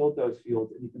plowed or tilled those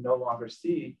fields and you can no longer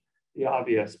see the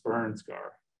obvious burn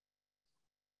scar.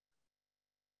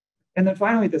 And then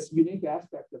finally, this unique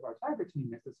aspect of our Tiger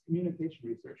team is this communication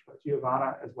research by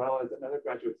Giovanna, as well as another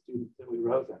graduate student, Lily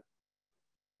Rosen,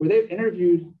 where they've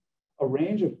interviewed a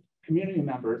range of community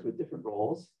members with different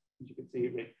roles. As you can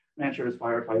see, ranchers,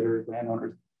 firefighters,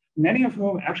 landowners, many of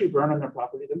whom actually burn on their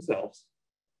property themselves.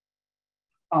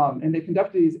 And they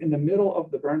conducted these in the middle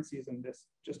of the burn season,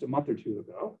 just a month or two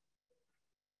ago,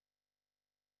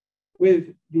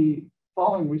 with the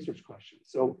following research questions.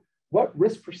 So what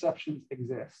risk perceptions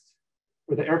exist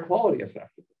for the air quality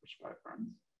effect of the prescribed burns?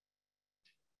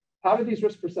 How do these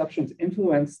risk perceptions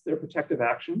influence their protective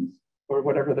actions or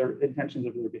whatever their intentions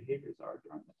of their behaviors are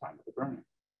during the time of the burning?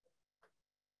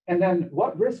 And then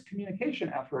what risk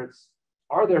communication efforts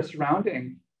are there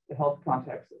surrounding the health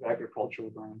context of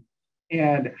agricultural burn?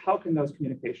 And how can those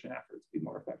communication efforts be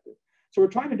more effective? So we're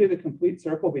trying to do the complete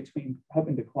circle between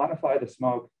helping to quantify the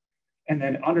smoke and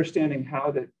then understanding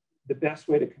how the best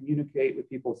way to communicate with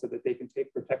people so that they can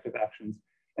take protective actions,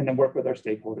 and then work with our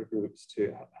stakeholder groups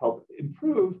to help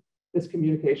improve this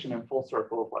communication in full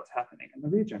circle of what's happening in the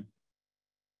region.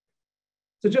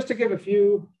 So just to give a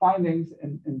few findings,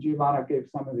 and Giovanna gave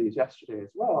some of these yesterday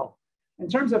as well, in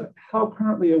terms of how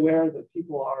currently aware that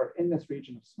people are in this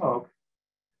region of smoke,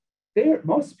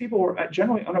 most people were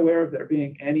generally unaware of there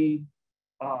being any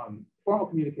formal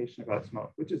communication about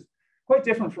smoke, which is quite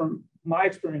different from my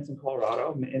experience in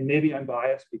Colorado. And maybe I'm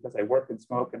biased because I work in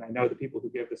smoke and I know the people who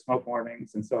give the smoke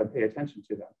warnings, and so I pay attention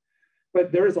to them.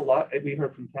 But there is a lot, we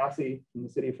heard from Cassie from the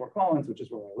city of Fort Collins, which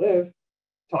is where I live,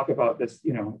 talk about this,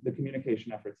 the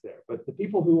communication efforts there. But the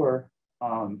people who were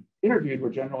interviewed were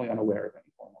generally unaware of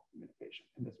any formal communication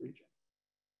in this region.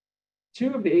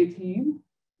 2 of the 18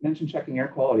 mentioned checking air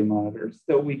quality monitors,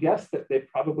 though we guess that they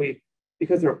probably,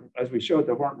 because there, as we showed,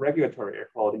 there weren't regulatory air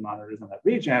quality monitors in that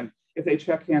region, if they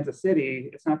check Kansas City,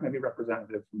 it's not going to be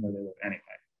representative from where they live anyway.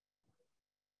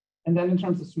 And then in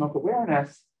terms of smoke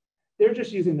awareness, they're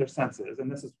just using their senses.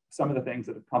 And this is some of the things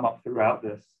that have come up throughout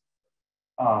this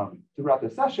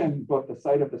session, both the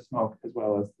sight of the smoke as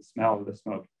well as the smell of the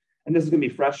smoke. And this is going to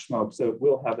be fresh smoke, so it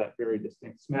will have that very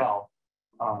distinct smell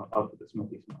of the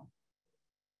smoky smell.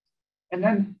 And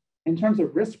then in terms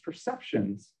of risk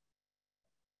perceptions,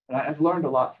 and I've learned a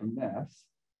lot from this.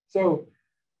 So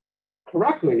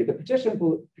correctly, the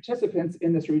participants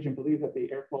in this region believe that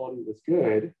the air quality was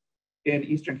good in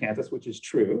Eastern Kansas, which is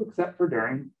true, except for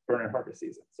during burn and harvest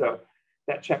season. So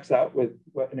that checks out with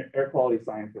what an air quality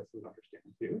scientist would understand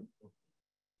too.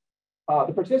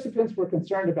 The participants were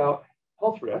concerned about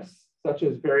health risks. such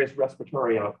as various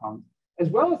respiratory outcomes, as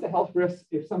well as the health risks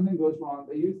if something goes wrong.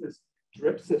 They use this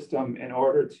drip system in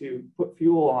order to put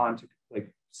fuel on to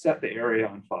like set the area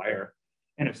on fire.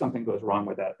 And if something goes wrong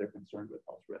with that, they're concerned with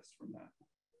health risks from that.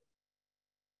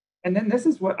 And then this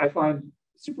is what I find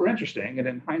super interesting. And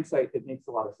in hindsight, it makes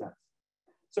a lot of sense.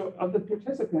 So of the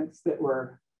participants that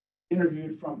were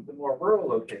interviewed from the more rural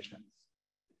locations,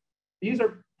 these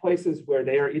are places where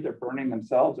they are either burning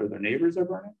themselves or their neighbors are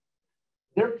burning.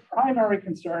 Their primary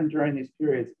concern during these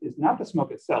periods is not the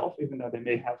smoke itself, even though they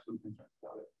may have some concerns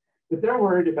about it, but they're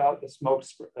worried about the smoke,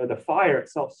 the fire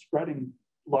itself spreading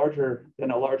larger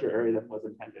than a larger area than was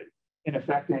intended and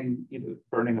affecting either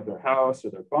burning of their house or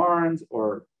their barns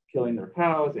or killing their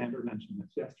cows. Amber mentioned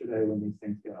this yesterday. When these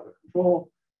things get out of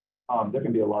control, there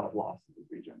can be a lot of loss in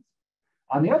these regions.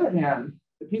 On the other hand,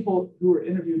 the people who were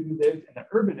interviewed who lived in the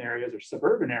urban areas or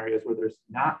suburban areas where there's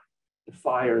not the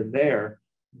fire there,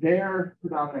 their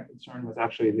predominant concern was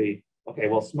actually the, okay,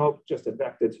 well, smoke just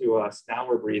affected to us. Now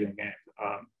we're breathing in.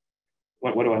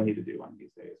 What do I need to do on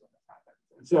these days when this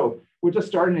happens? And so we're just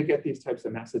starting to get these types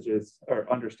of messages or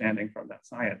understanding from that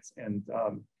science. And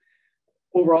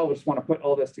overall, we just want to put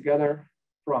all this together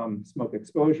from smoke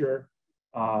exposure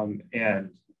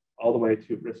and all the way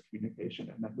to risk communication,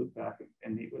 and then loop back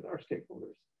and meet with our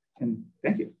stakeholders. And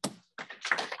thank you.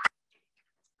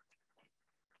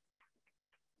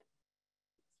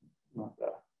 Not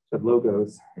the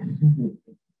logos.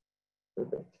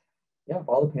 Perfect. Yeah, if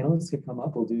all the panelists could come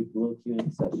up, we'll do little Q&A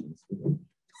sessions.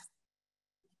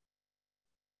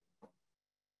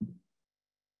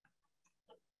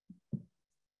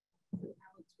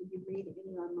 Would you read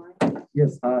any online?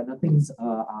 Yes, nothing's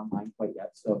online quite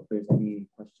yet. So if there's any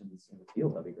questions in the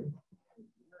field, that'd be great.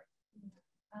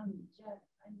 Jeff,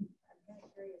 I'm kind of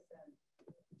curious,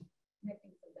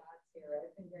 connecting some dots here.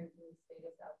 I've been hearing from the state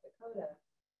of South Dakota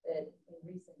that in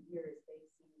recent years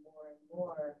they've seen more and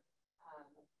more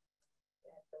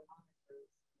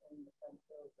thermometers in the front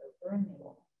fields are burning.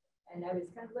 And I was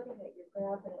kind of looking at your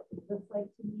graph, and it looks like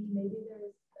to me maybe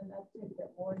there's an uptick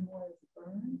that more and more is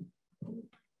burned. You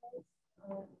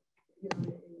know, in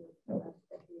the last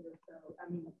decade or so. I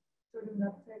mean, sort of an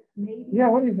uptick, maybe. Yeah,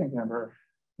 what do you think, Amber?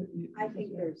 I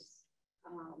think there's,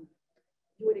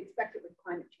 you would expect it with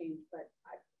climate change, but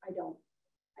I don't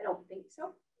think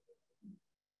so.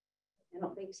 I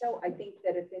don't think so. I think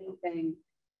that if anything,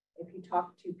 if you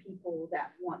talk to people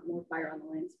that want more fire on the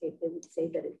landscape, they would say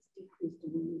that it's decreased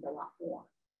and we need a lot more.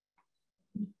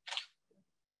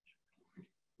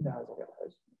 No, it's okay.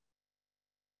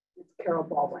 It's Carol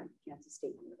Baldwin, Kansas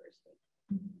State University.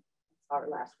 Saw her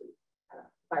last week at a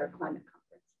fire climate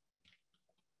conference.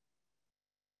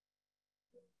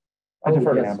 I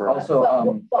defer to yes. Amber. Also,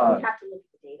 but we have to look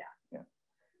at the data. Yeah.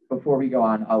 Before we go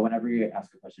on, whenever you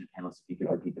ask a question to panelists, if you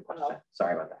could repeat the question.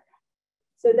 Sorry about that.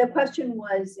 So the question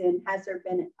was, has there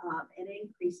been an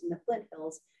increase in the Flint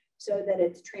Hills so that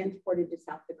it's transported to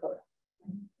South Dakota?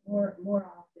 More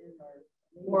often, or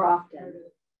more often.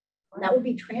 That would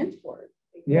be transport.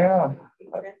 Yeah. It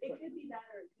could be that,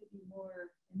 or it could be more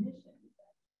emissions. It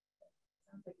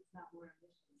sounds like it's not more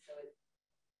emissions, so it's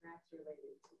perhaps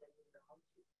related to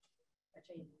a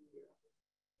change in the year.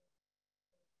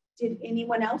 Did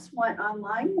anyone else want to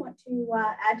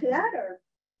add to that, or?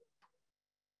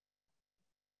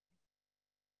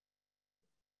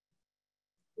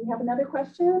 Do you have another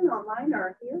question online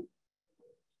or here?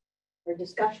 Or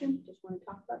discussion? Just want to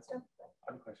talk about stuff?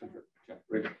 I have a question for Jeff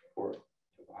Rick or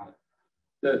Giovanna.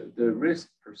 The risk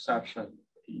perception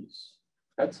piece,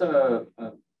 that's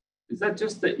is that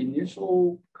just the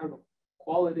initial kind of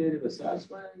qualitative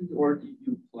assessment, or do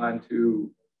you plan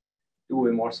to do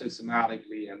it more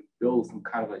systematically and build some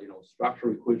kind of a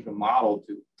structural equation model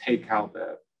to take out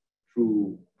the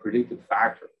true predictive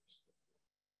factors?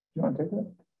 You want to take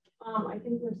that? I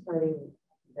think we're starting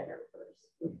there first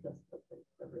with just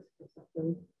the risk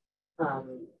perception.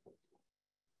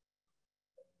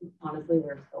 Honestly,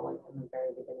 we're still in the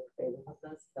very beginning phases of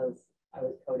this, because I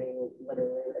was coding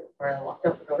literally right before I walked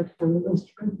out the door to come to this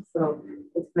room. So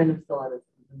it's kind of still at its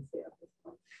infancy at this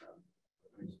point. So.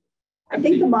 I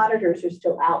think the monitors are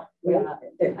still out. Right?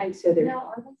 Yeah. So they're, no,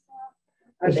 are they still out?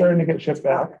 They're starting to get shipped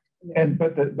back. Yeah.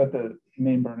 But the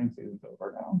main burning season's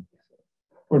over now.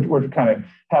 We're kind of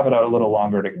have it out a little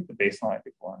longer to get the baseline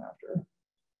before and after.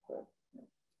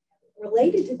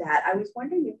 Related to that, I was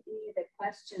wondering if any of the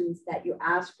questions that you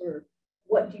asked were,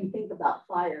 what do you think about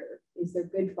fire? Is there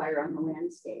good fire on the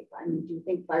landscape? I mean, do you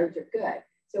think fires are good?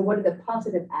 So what are the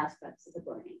positive aspects of the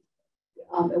burning?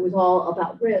 It was all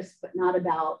about risk, but not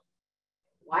about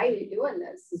why are you doing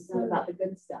this? It's not about the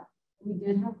good stuff. We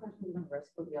did have questions on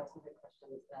risk, but we also had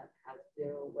questions that had to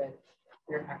do with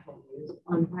their actual views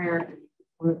on fire. And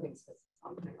one of the things that's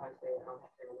obviously I don't have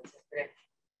to remember this yesterday,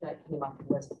 that came up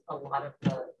was a lot of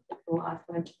the cultural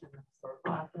aspects and the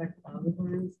historical aspects of the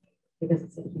plans, because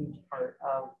it's a huge part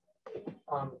of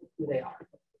who they are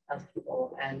as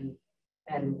people, and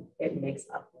it makes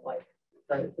up like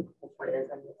the culture is,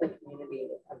 and it's a community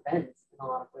event in a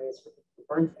lot of ways for people to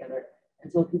burn together. And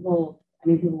so people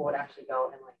would actually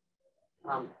go and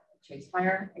like chase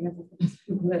fire, I guess is the best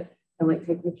way to put it, and like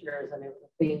take pictures, and it was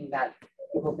a thing that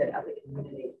people did as a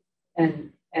community.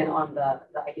 And on the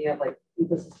idea of like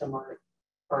ecosystem or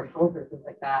health or things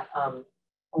like that,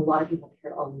 a lot of people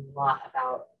care a lot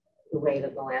about the way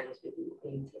that the land was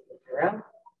being taken care of,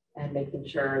 and making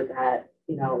sure that,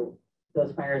 you know,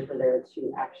 those fires were there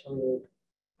to actually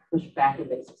push back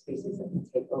invasive species that can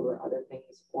take over other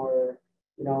things, or,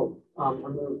 you know,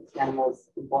 remove animals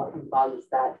and bugs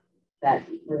that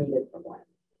were needed for land.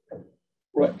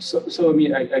 Right. So I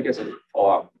mean, I guess a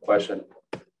follow-up question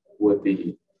would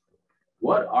be,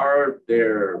 what are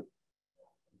their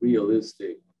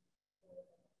realistic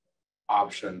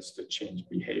options to change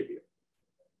behavior?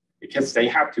 Because they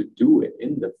have to do it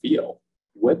in the field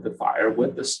with the fire,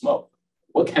 with the smoke.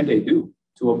 What can they do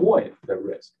to avoid the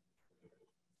risk?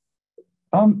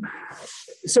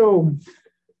 So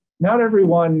not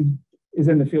everyone is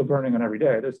in the field burning on every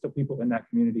day. There's still people in that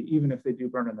community. Even if they do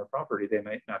burn on their property, they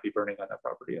might not be burning on that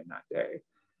property on that day.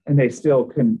 And they still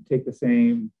can take the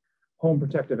same home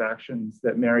protective actions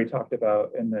that Mary talked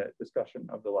about in the discussion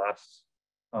of the last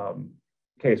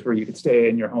case, where you could stay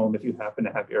in your home if you happen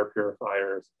to have air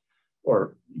purifiers,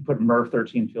 or you put MER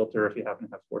 13 filter if you happen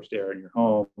to have forced air in your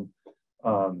home,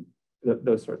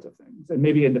 those sorts of things. And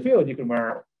maybe in the field, you can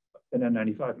wear an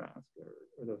N95 mask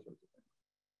or those sorts of things.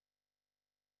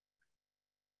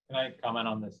 Can I comment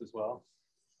on this as well?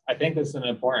 I think this is an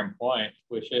important point,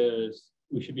 which is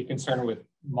we should be concerned with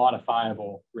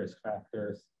modifiable risk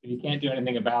factors. If you can't do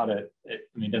anything about it,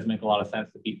 it doesn't make a lot of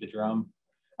sense to beat the drum.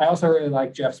 I also really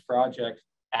like Jeff's project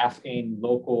asking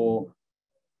local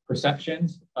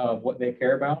perceptions of what they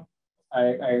care about.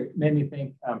 I made me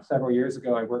think several years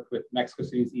ago, I worked with Mexico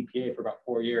City's EPA for about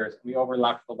 4 years. And we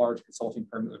overlapped the large consulting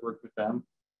firm that worked with them.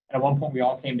 And at one point, we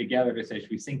all came together to say, should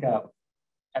we sync up?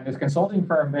 And this consulting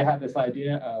firm, they had this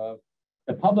idea of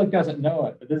the public doesn't know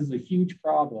it, but this is a huge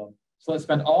problem. So let's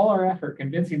spend all our effort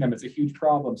convincing them it's a huge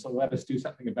problem, so let us do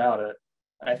something about it.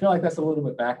 And I feel like that's a little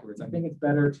bit backwards. I think it's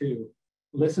better to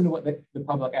listen to what the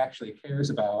public actually cares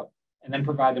about, and then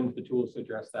provide them with the tools to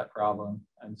address that problem.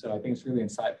 And so I think it's really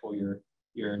insightful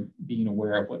you're being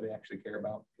aware of what they actually care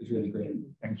about. It's really great.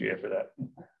 Thanks, Gia, for that.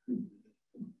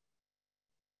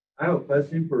 I have a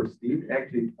question for Steve.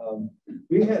 Actually,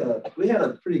 we had a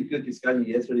pretty good discussion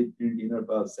yesterday during dinner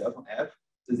about cell phone app.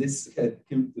 So this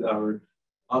came to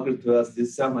us.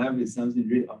 This cell phone app is something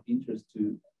really of interest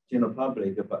to general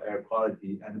public about air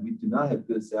quality, and we do not have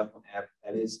good cell phone app,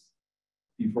 at least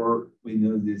before we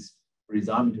know this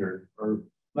BreezoMeter. Or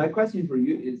my question for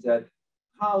you is that,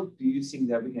 how do you think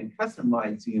that we can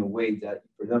customize in a way that,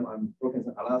 for example, I'm focused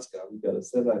on Alaska, we got a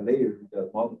satellite layer, we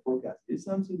got multiple forecasts. Is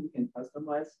something we can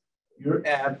customize your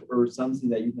app, or something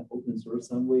that you can open source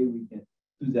some way we can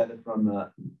do that from an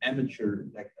amateur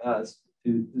like us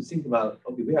to think about,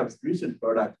 okay, we have research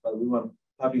product, but we want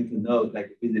public to know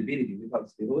like visibility. We have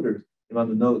stakeholders, they want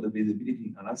to know the visibility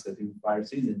in Alaska during fire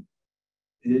season.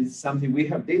 It is something we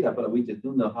have data, but we just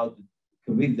don't know how to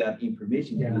convey that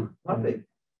information to the public.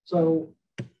 So,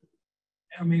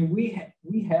 I mean, we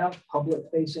have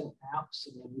public-facing apps,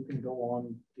 and then you can go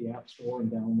on the App Store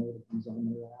and download a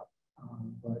BreezoMeter app.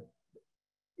 But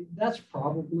that's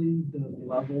probably the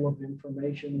level of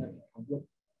information that the public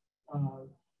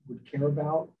would care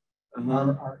about.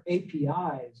 Our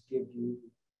APIs give you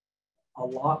a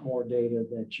lot more data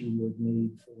that you would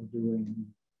need for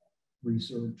doing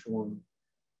research or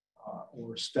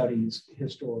studies,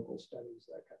 historical studies,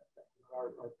 that kind of thing.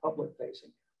 Our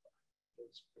public-facing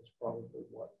is probably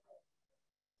what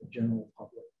the general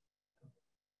public.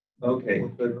 Okay,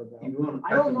 but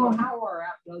I don't know how our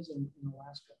app does in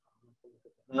Alaska.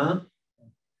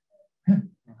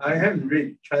 I haven't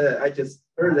really tried that. I just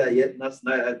heard that yet last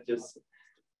night. I just.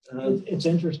 It's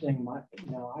interesting.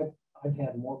 I've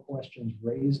had more questions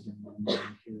raised in my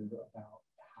mind here about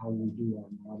how we do our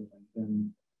modeling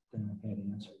than I've had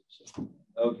answers. So.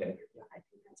 Okay. Yeah, I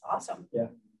think that's awesome. Yeah.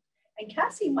 And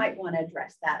Cassie might want to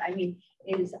address that. I mean,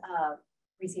 is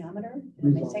BreezoMeter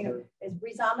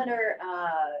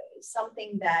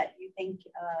something that you think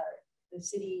the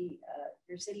city,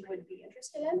 your city would be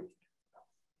interested in?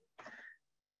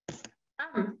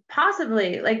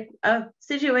 possibly, like a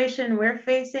situation we're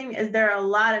facing is there are a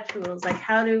lot of tools, like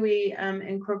how do we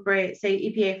incorporate, say,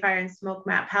 EPA fire and smoke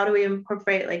map? How do we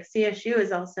incorporate, like CSU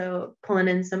is also pulling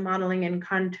in some modeling and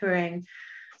contouring.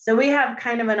 So we have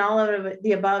kind of an all of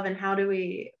the above, and how do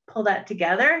we pull that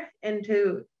together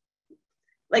into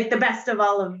like the best of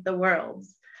all of the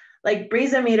worlds? Like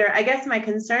BreezoMeter, I guess my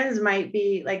concerns might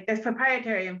be like there's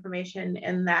proprietary information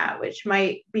in that, which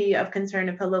might be of concern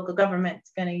if a local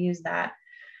government's going to use that.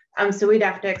 So we'd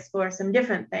have to explore some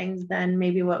different things than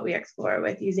maybe what we explore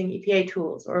with using EPA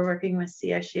tools or working with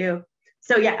CSU.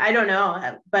 So yeah, I don't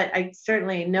know, but I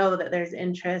certainly know that there's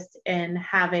interest in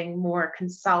having more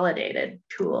consolidated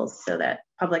tools so that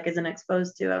public isn't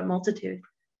exposed to a multitude.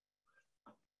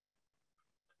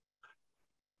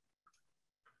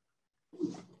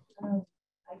 I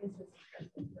guess this is a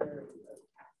question for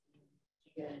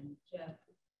Cassie and Jeff.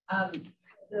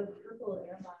 The purple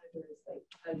air monitors, like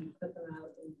how you put them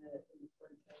out in the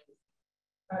cornfields,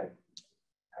 are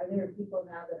there people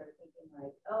now that are thinking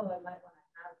like, oh, I might want to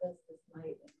have this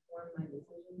might inform my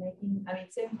decision making? I mean,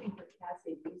 same thing for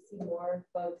Cassie. Do you see more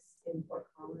folks in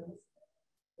Fort Collins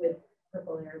with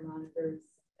purple air monitors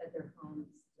at their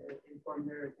homes to inform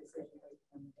their decision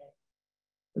making on the day?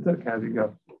 What's up, Cassie?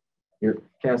 Go. Here,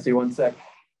 Cassie, one sec.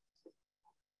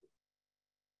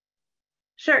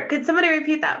 Sure, could somebody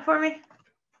repeat that for me?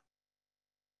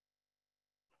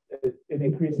 An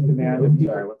increase in demand.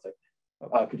 Sorry, one sec.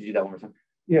 Could you do that one more time?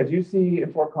 Yeah, do you see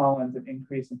in Fort Collins an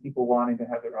increase in people wanting to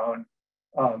have their own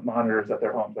monitors at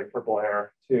their homes, like purple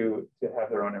air, to have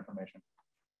their own information?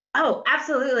 Oh,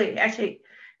 absolutely, actually.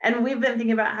 And we've been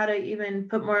thinking about how to even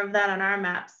put more of that on our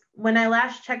maps. When I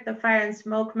last checked the fire and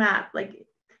smoke map, like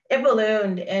it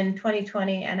ballooned in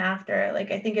 2020 and after.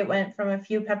 Like I think it went from a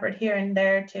few peppered here and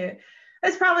there to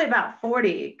it's probably about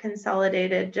 40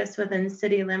 consolidated just within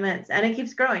city limits, and it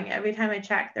keeps growing. Every time I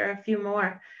check, there are a few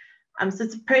more. So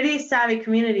it's a pretty savvy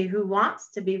community who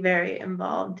wants to be very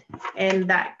involved in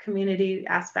that community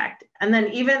aspect. And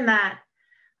then even that,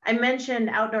 I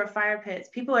mentioned outdoor fire pits.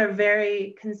 People are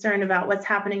very concerned about what's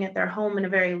happening at their home in a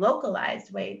very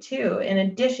localized way too, in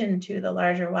addition to the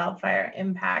larger wildfire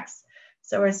impacts.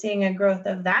 So we're seeing a growth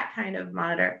of that kind of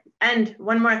monitor. And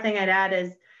one more thing I'd add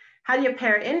is, how do you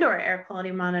pair indoor air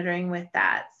quality monitoring with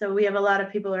that? So we have a lot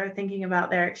of people who are thinking about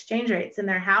their exchange rates in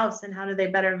their house and how do they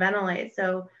better ventilate.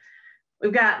 So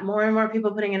we've got more and more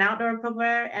people putting an outdoor purple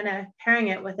air and pairing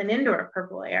it with an indoor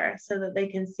purple air so that they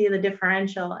can see the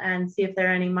differential and see if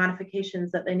there are any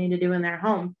modifications that they need to do in their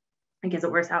home. Like, is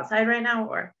it worse outside right now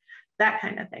or that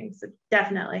kind of thing? So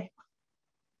definitely.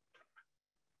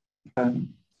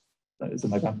 Is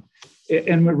my gun.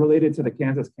 And related to the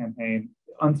Kansas campaign,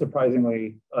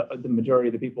 unsurprisingly, the majority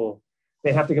of the people,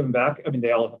 they have to give them back. I mean,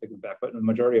 they all have to give them back, but the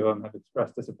majority of them have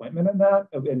expressed disappointment in that.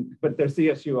 But they're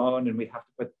CSU owned, and we have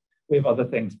other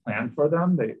things planned for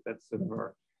them. That's sort of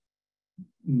our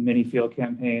mini field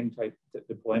campaign type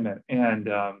deployment. And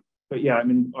but yeah, I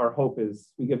mean, our hope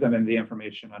is we give them the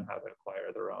information on how to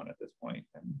acquire their own at this point,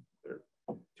 and they're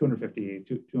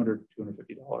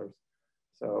 $250.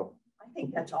 So I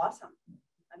think that's awesome.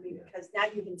 I mean, because now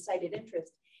you've incited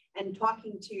interest, and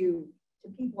talking to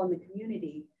people in the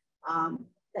community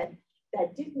that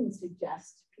didn't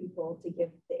suggest people to give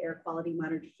the air quality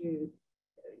monitor to,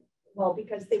 well,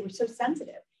 because they were so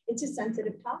sensitive. It's a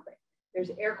sensitive topic.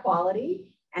 There's air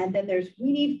quality, and then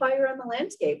we need fire on the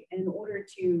landscape in order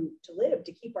to live,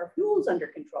 to keep our fuels under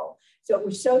control. So it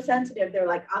was so sensitive. They're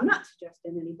like, I'm not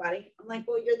suggesting anybody. I'm like,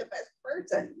 well, you're the best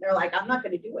person. They're like, I'm not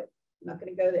going to do it. I'm not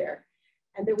going to go there.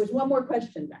 And there was one more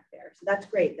question back there. So that's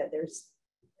great that there's,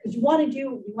 because you want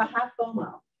to have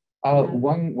FOMO.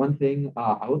 One thing,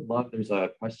 I would love, there's a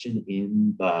question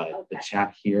in the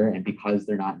chat here, and because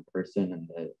they're not in person and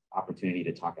the opportunity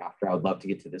to talk after, I would love to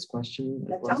get to this question.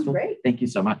 That sounds great. Thank you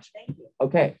so much. Thank you.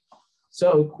 Okay,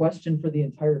 so question for the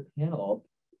entire panel.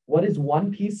 What is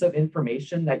one piece of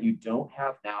information that you don't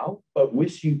have now, but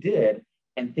wish you did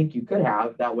and think you could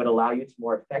have that would allow you to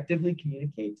more effectively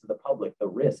communicate to the public the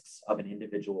risks of an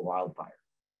individual wildfire?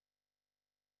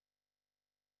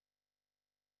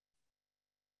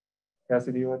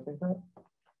 Cassie, do you want to take that?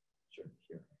 Sure.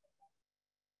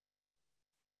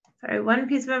 Sorry, one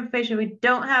piece of information we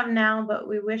don't have now, but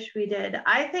we wish we did.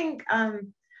 I think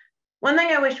one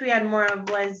thing I wish we had more of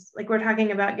was, like, we're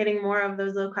talking about getting more of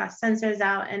those low-cost sensors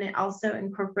out, and it also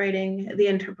incorporating the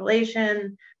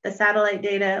interpolation, the satellite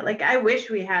data. Like, I wish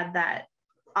we had that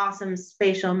awesome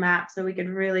spatial map so we could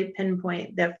really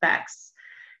pinpoint the effects,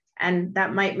 and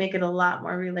that might make it a lot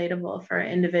more relatable for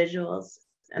individuals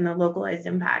and the localized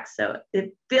impacts. So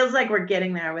it feels like we're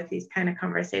getting there with these kind of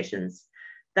conversations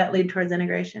that lead towards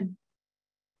integration.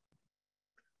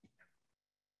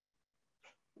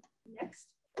 next?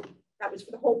 That was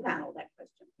for the whole panel, that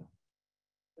question.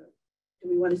 So, do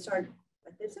we want to start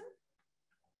at this end?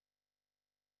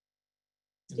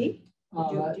 Steve,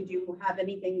 did you have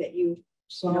anything that you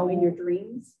know in your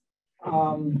dreams?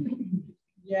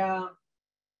 Yeah,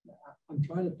 I'm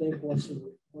trying to think what's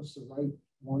the right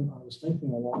one. I was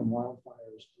thinking along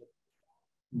wildfires, but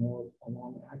more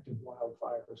along active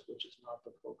wildfires, which is not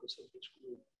the focus of this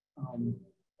group.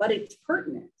 But it's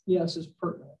pertinent. Yes, it's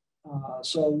pertinent.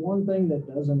 So one thing that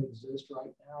doesn't exist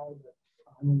right now that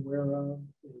I'm aware of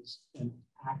is an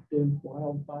active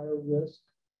wildfire risk.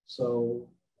 So,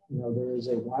 you know, there is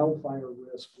a wildfire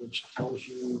risk which tells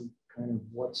you kind of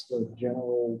what's the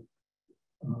general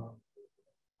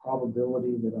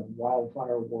probability that a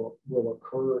wildfire will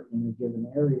occur in a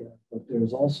given area, but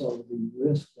there's also the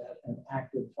risk that an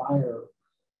active fire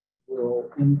will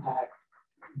impact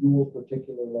your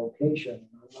particular location.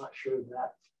 I'm not sure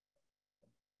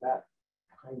that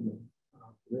kind of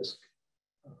risk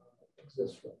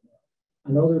exists right now.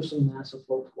 I know there's some NASA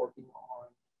folks working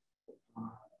on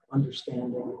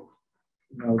understanding,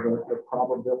 you know, the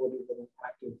probability that an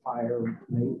active fire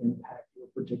may impact your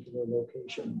particular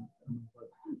location.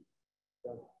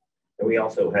 And we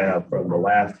also have, from the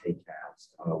last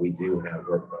HAQAST, we do have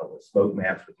work with smoke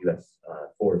maps with U.S.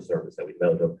 Forest Service that we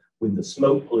developed when the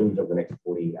smoke plumes over the next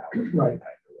 48 hours. Right.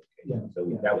 Yeah.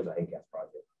 So that was a HAQAST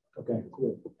project. Okay,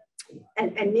 cool.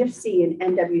 And NIFC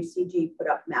and NWCG put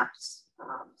up maps.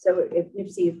 So if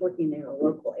NIFC is working in a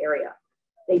local area,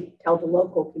 they tell the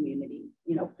local community,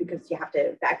 you know, because you have to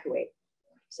evacuate.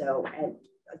 So, and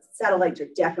satellites are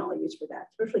definitely used for that,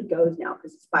 especially GOES now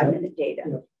because it's 5-minute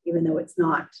data, even though it's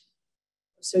not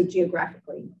so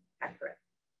geographically accurate.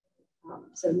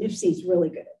 So NIFC is really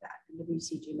good at that, and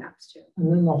WCG maps too.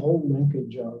 And then the whole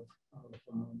linkage of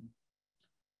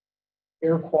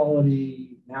air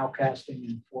quality nowcasting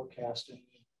and forecasting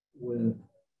with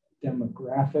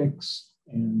demographics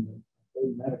and the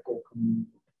whole medical community.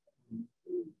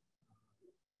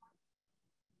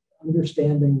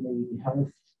 Understanding the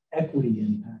health equity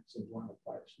impacts of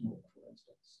wildfire smoke, for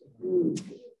instance,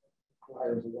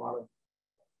 requires a lot of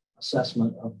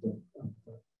assessment of the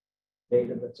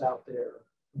data that's out there.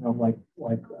 You know, like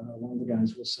one of the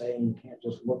guys was saying, you can't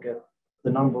just look at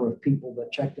the number of people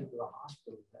that checked into the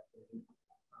hospital that day.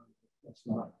 That's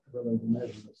not really the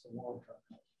measure, it's the long-term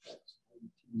effects.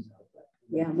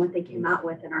 Yeah, and what they came out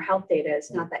with in our health data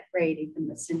is not that great, even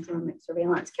the syndromic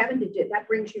surveillance. Kevin, that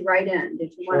brings you right in.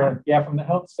 Did you want to? Yeah, from the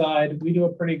health side, we do a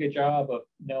pretty good job of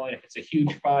knowing if it's a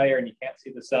huge fire and you can't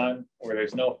see the sun or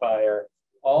there's no fire.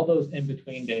 All those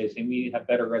in-between days, and we have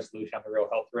better resolution on the real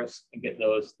health risks and get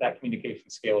that communication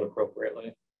scaled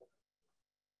appropriately.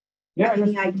 Yeah.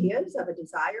 Any ideas of a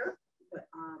desire? But,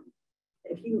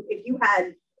 if you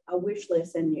had a wish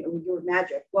list and you were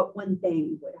magic, what one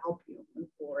thing would help you move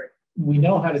forward? We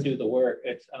know how to do the work.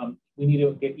 It's we need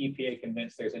to get EPA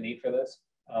convinced there's a need for this.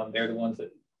 They're the ones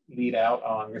that lead out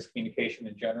on risk communication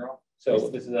in general. So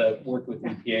this is a work with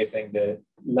EPA thing to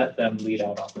let them lead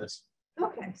out on this.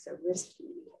 Okay, so risk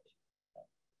communication.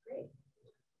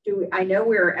 Great. I know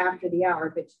we're after the hour,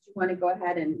 but do you want to go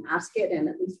ahead and ask it, and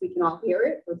at least we can all hear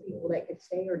it for people that could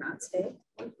stay or not stay?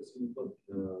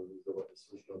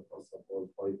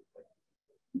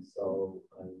 So,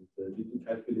 and did you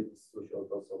calculate the social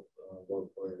cost of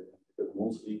wildfire? Because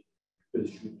mostly people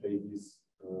should pay these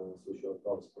social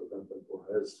costs, for example, for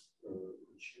health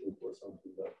issue or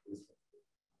something like this.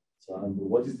 So, and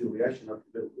what is the reaction of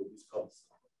people to these costs?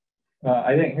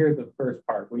 I didn't hear the first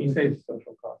part. When you say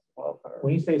social cost of wildfire,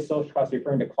 when you say social cost, you're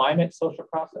referring to climate social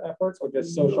cost efforts or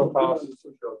just social costs?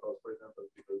 Social cost, for example,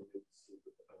 because it's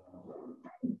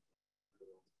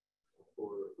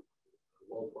for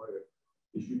wildfire.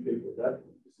 If you pay for that,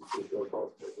 this is social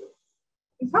cost.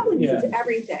 You probably lose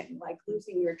everything, like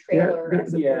losing your trailer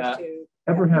as opposed to.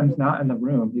 Abraham's not in the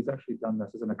room. He's actually done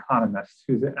this as an economist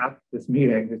who's at this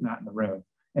meeting, who's not in the room.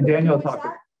 And Daniel talked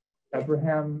to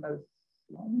Abraham.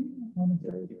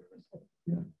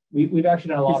 Yeah. We've actually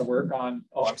done a lot of work on,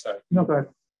 I'm sorry. No, go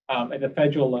ahead. At the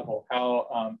federal level,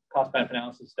 how cost benefit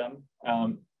analysis is done.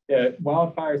 The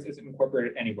wildfires isn't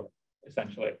incorporated anywhere,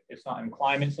 essentially. It's not in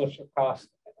climate social cost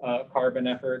carbon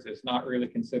efforts. It's not really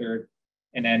considered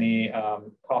in any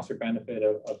cost or benefit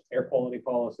of air quality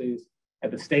policies.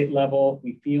 At the state level,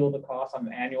 we feel the cost on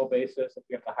an annual basis if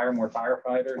we have to hire more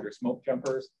firefighters or smoke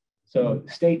jumpers. So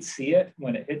states see it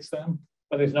when it hits them,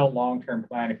 but there's no long-term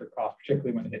planning for cost,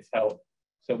 particularly when it hits health.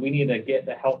 So we need to get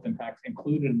the health impacts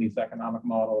included in these economic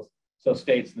models so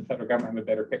states and the federal government have a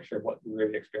better picture of what we're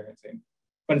really experiencing.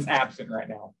 But it's absent right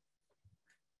now.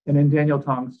 And in Daniel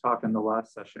Tong's talk in the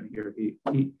last session here, he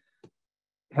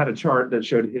had a chart that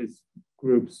showed his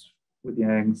group's with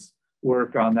Yang's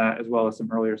work on that, as well as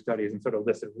some earlier studies, and sort of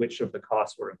listed which of the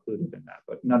costs were included in that.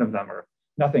 But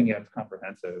nothing yet is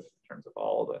comprehensive in terms of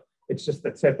all the, it's just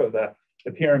the tip of the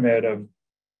pyramid of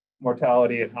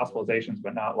mortality and hospitalizations,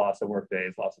 but not loss of work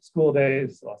days, loss of school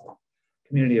days, loss of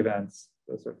community events,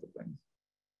 those sorts of things.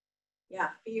 Yeah,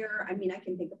 fear. I mean, I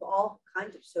can think of all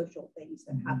kinds of social things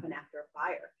that happen after a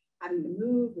fire. Having to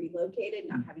move, relocated,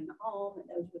 not having a home, and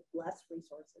those with less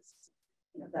resources.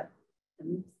 You know, that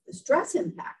the stress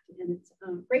impact. And it's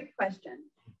a great question.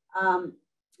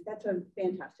 That's a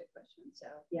fantastic question. So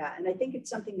yeah, and I think it's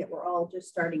something that we're all just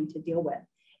starting to deal with.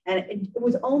 And it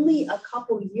was only a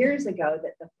couple years ago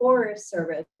that the Forest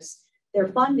Service, their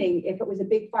funding, if it was a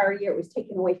big fire year, it was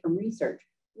taken away from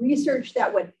research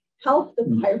that would help the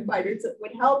firefighters, that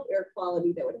would help air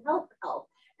quality, that would help health.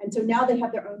 And so now they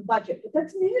have their own budget, but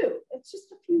that's new. It's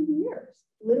just a few years,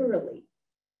 literally,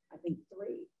 I think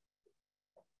 3.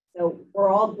 So we're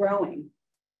all growing.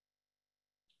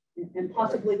 And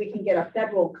possibly we can get a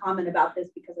federal comment about this,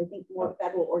 because I think more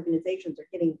federal organizations are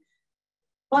getting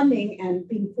funding and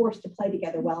being forced to play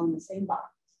together well in the same box.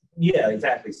 Yeah,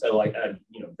 exactly. So like,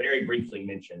 very briefly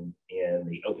mentioned in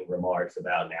the opening remarks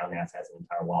about now NASA has an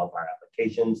entire wildfire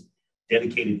applications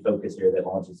dedicated focus area that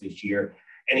launches this year.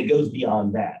 And it goes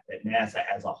beyond that NASA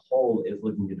as a whole is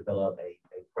looking to develop a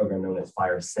program known as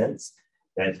Fire Sense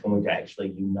that's going to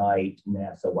actually unite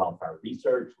NASA wildfire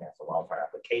research, NASA wildfire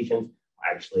applications,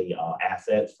 actually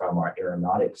assets from our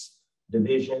aeronautics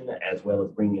division, as well as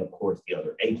bringing, of course, the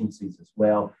other agencies as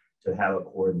well to have a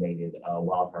coordinated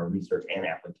wildfire research and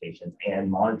applications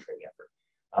and monitoring effort.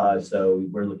 So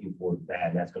we're looking forward to that,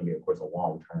 and that's going to be, of course, a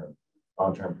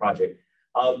long-term project.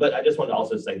 But I just want to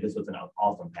also say this was an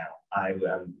awesome panel.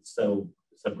 I'm so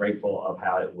grateful of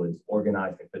how it was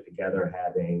organized and put together,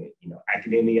 having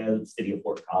academia, the city of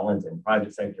Fort Collins, and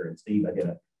private sector. And Steve, I did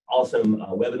an awesome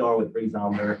webinar with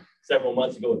BreezoMeter several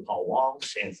months ago with Paul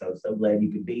Walsh, and so glad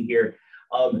you could be here.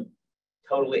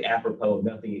 Totally apropos of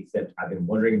nothing, except I've been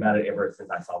wondering about it ever since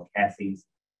I saw Cassie's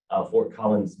Fort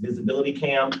Collins visibility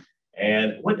cam.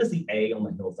 And what does the A on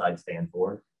the hillside stand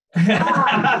for? Do you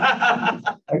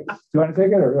want to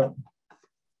take it or?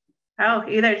 Oh,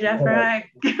 either Jeff or I,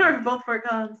 or both Fort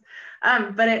Collins.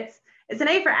 But it's an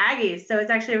A for Aggies, so it's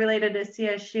actually related to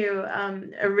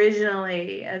CSU.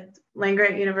 Originally at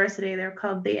Land-Grant University, they're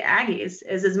called the Aggies,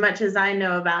 is as much as I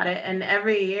know about it. And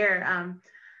every year,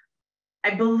 I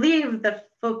believe the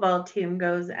football team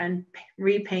goes and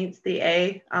repaints the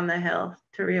A on the hill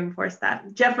to reinforce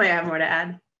that. Jeff might have more to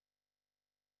add.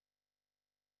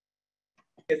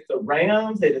 It's the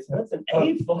Rams. That's an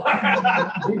A for.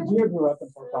 You grew up in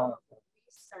Fort Collins. We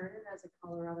started as a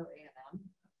Colorado A&M,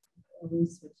 and we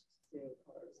switched to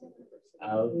Colorado University.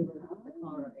 Oh. We were not the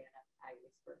Colorado A&M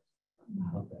Aggies first.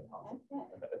 Okay.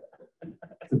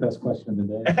 That's the best question of the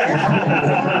day.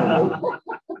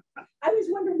 I was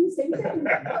wondering the same thing.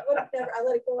 I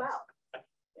let it go out.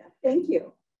 Yeah, thank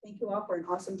you. Thank you all for an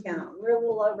awesome panel. We're a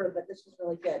little over, but this was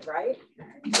really good, right?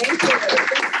 Thank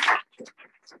you.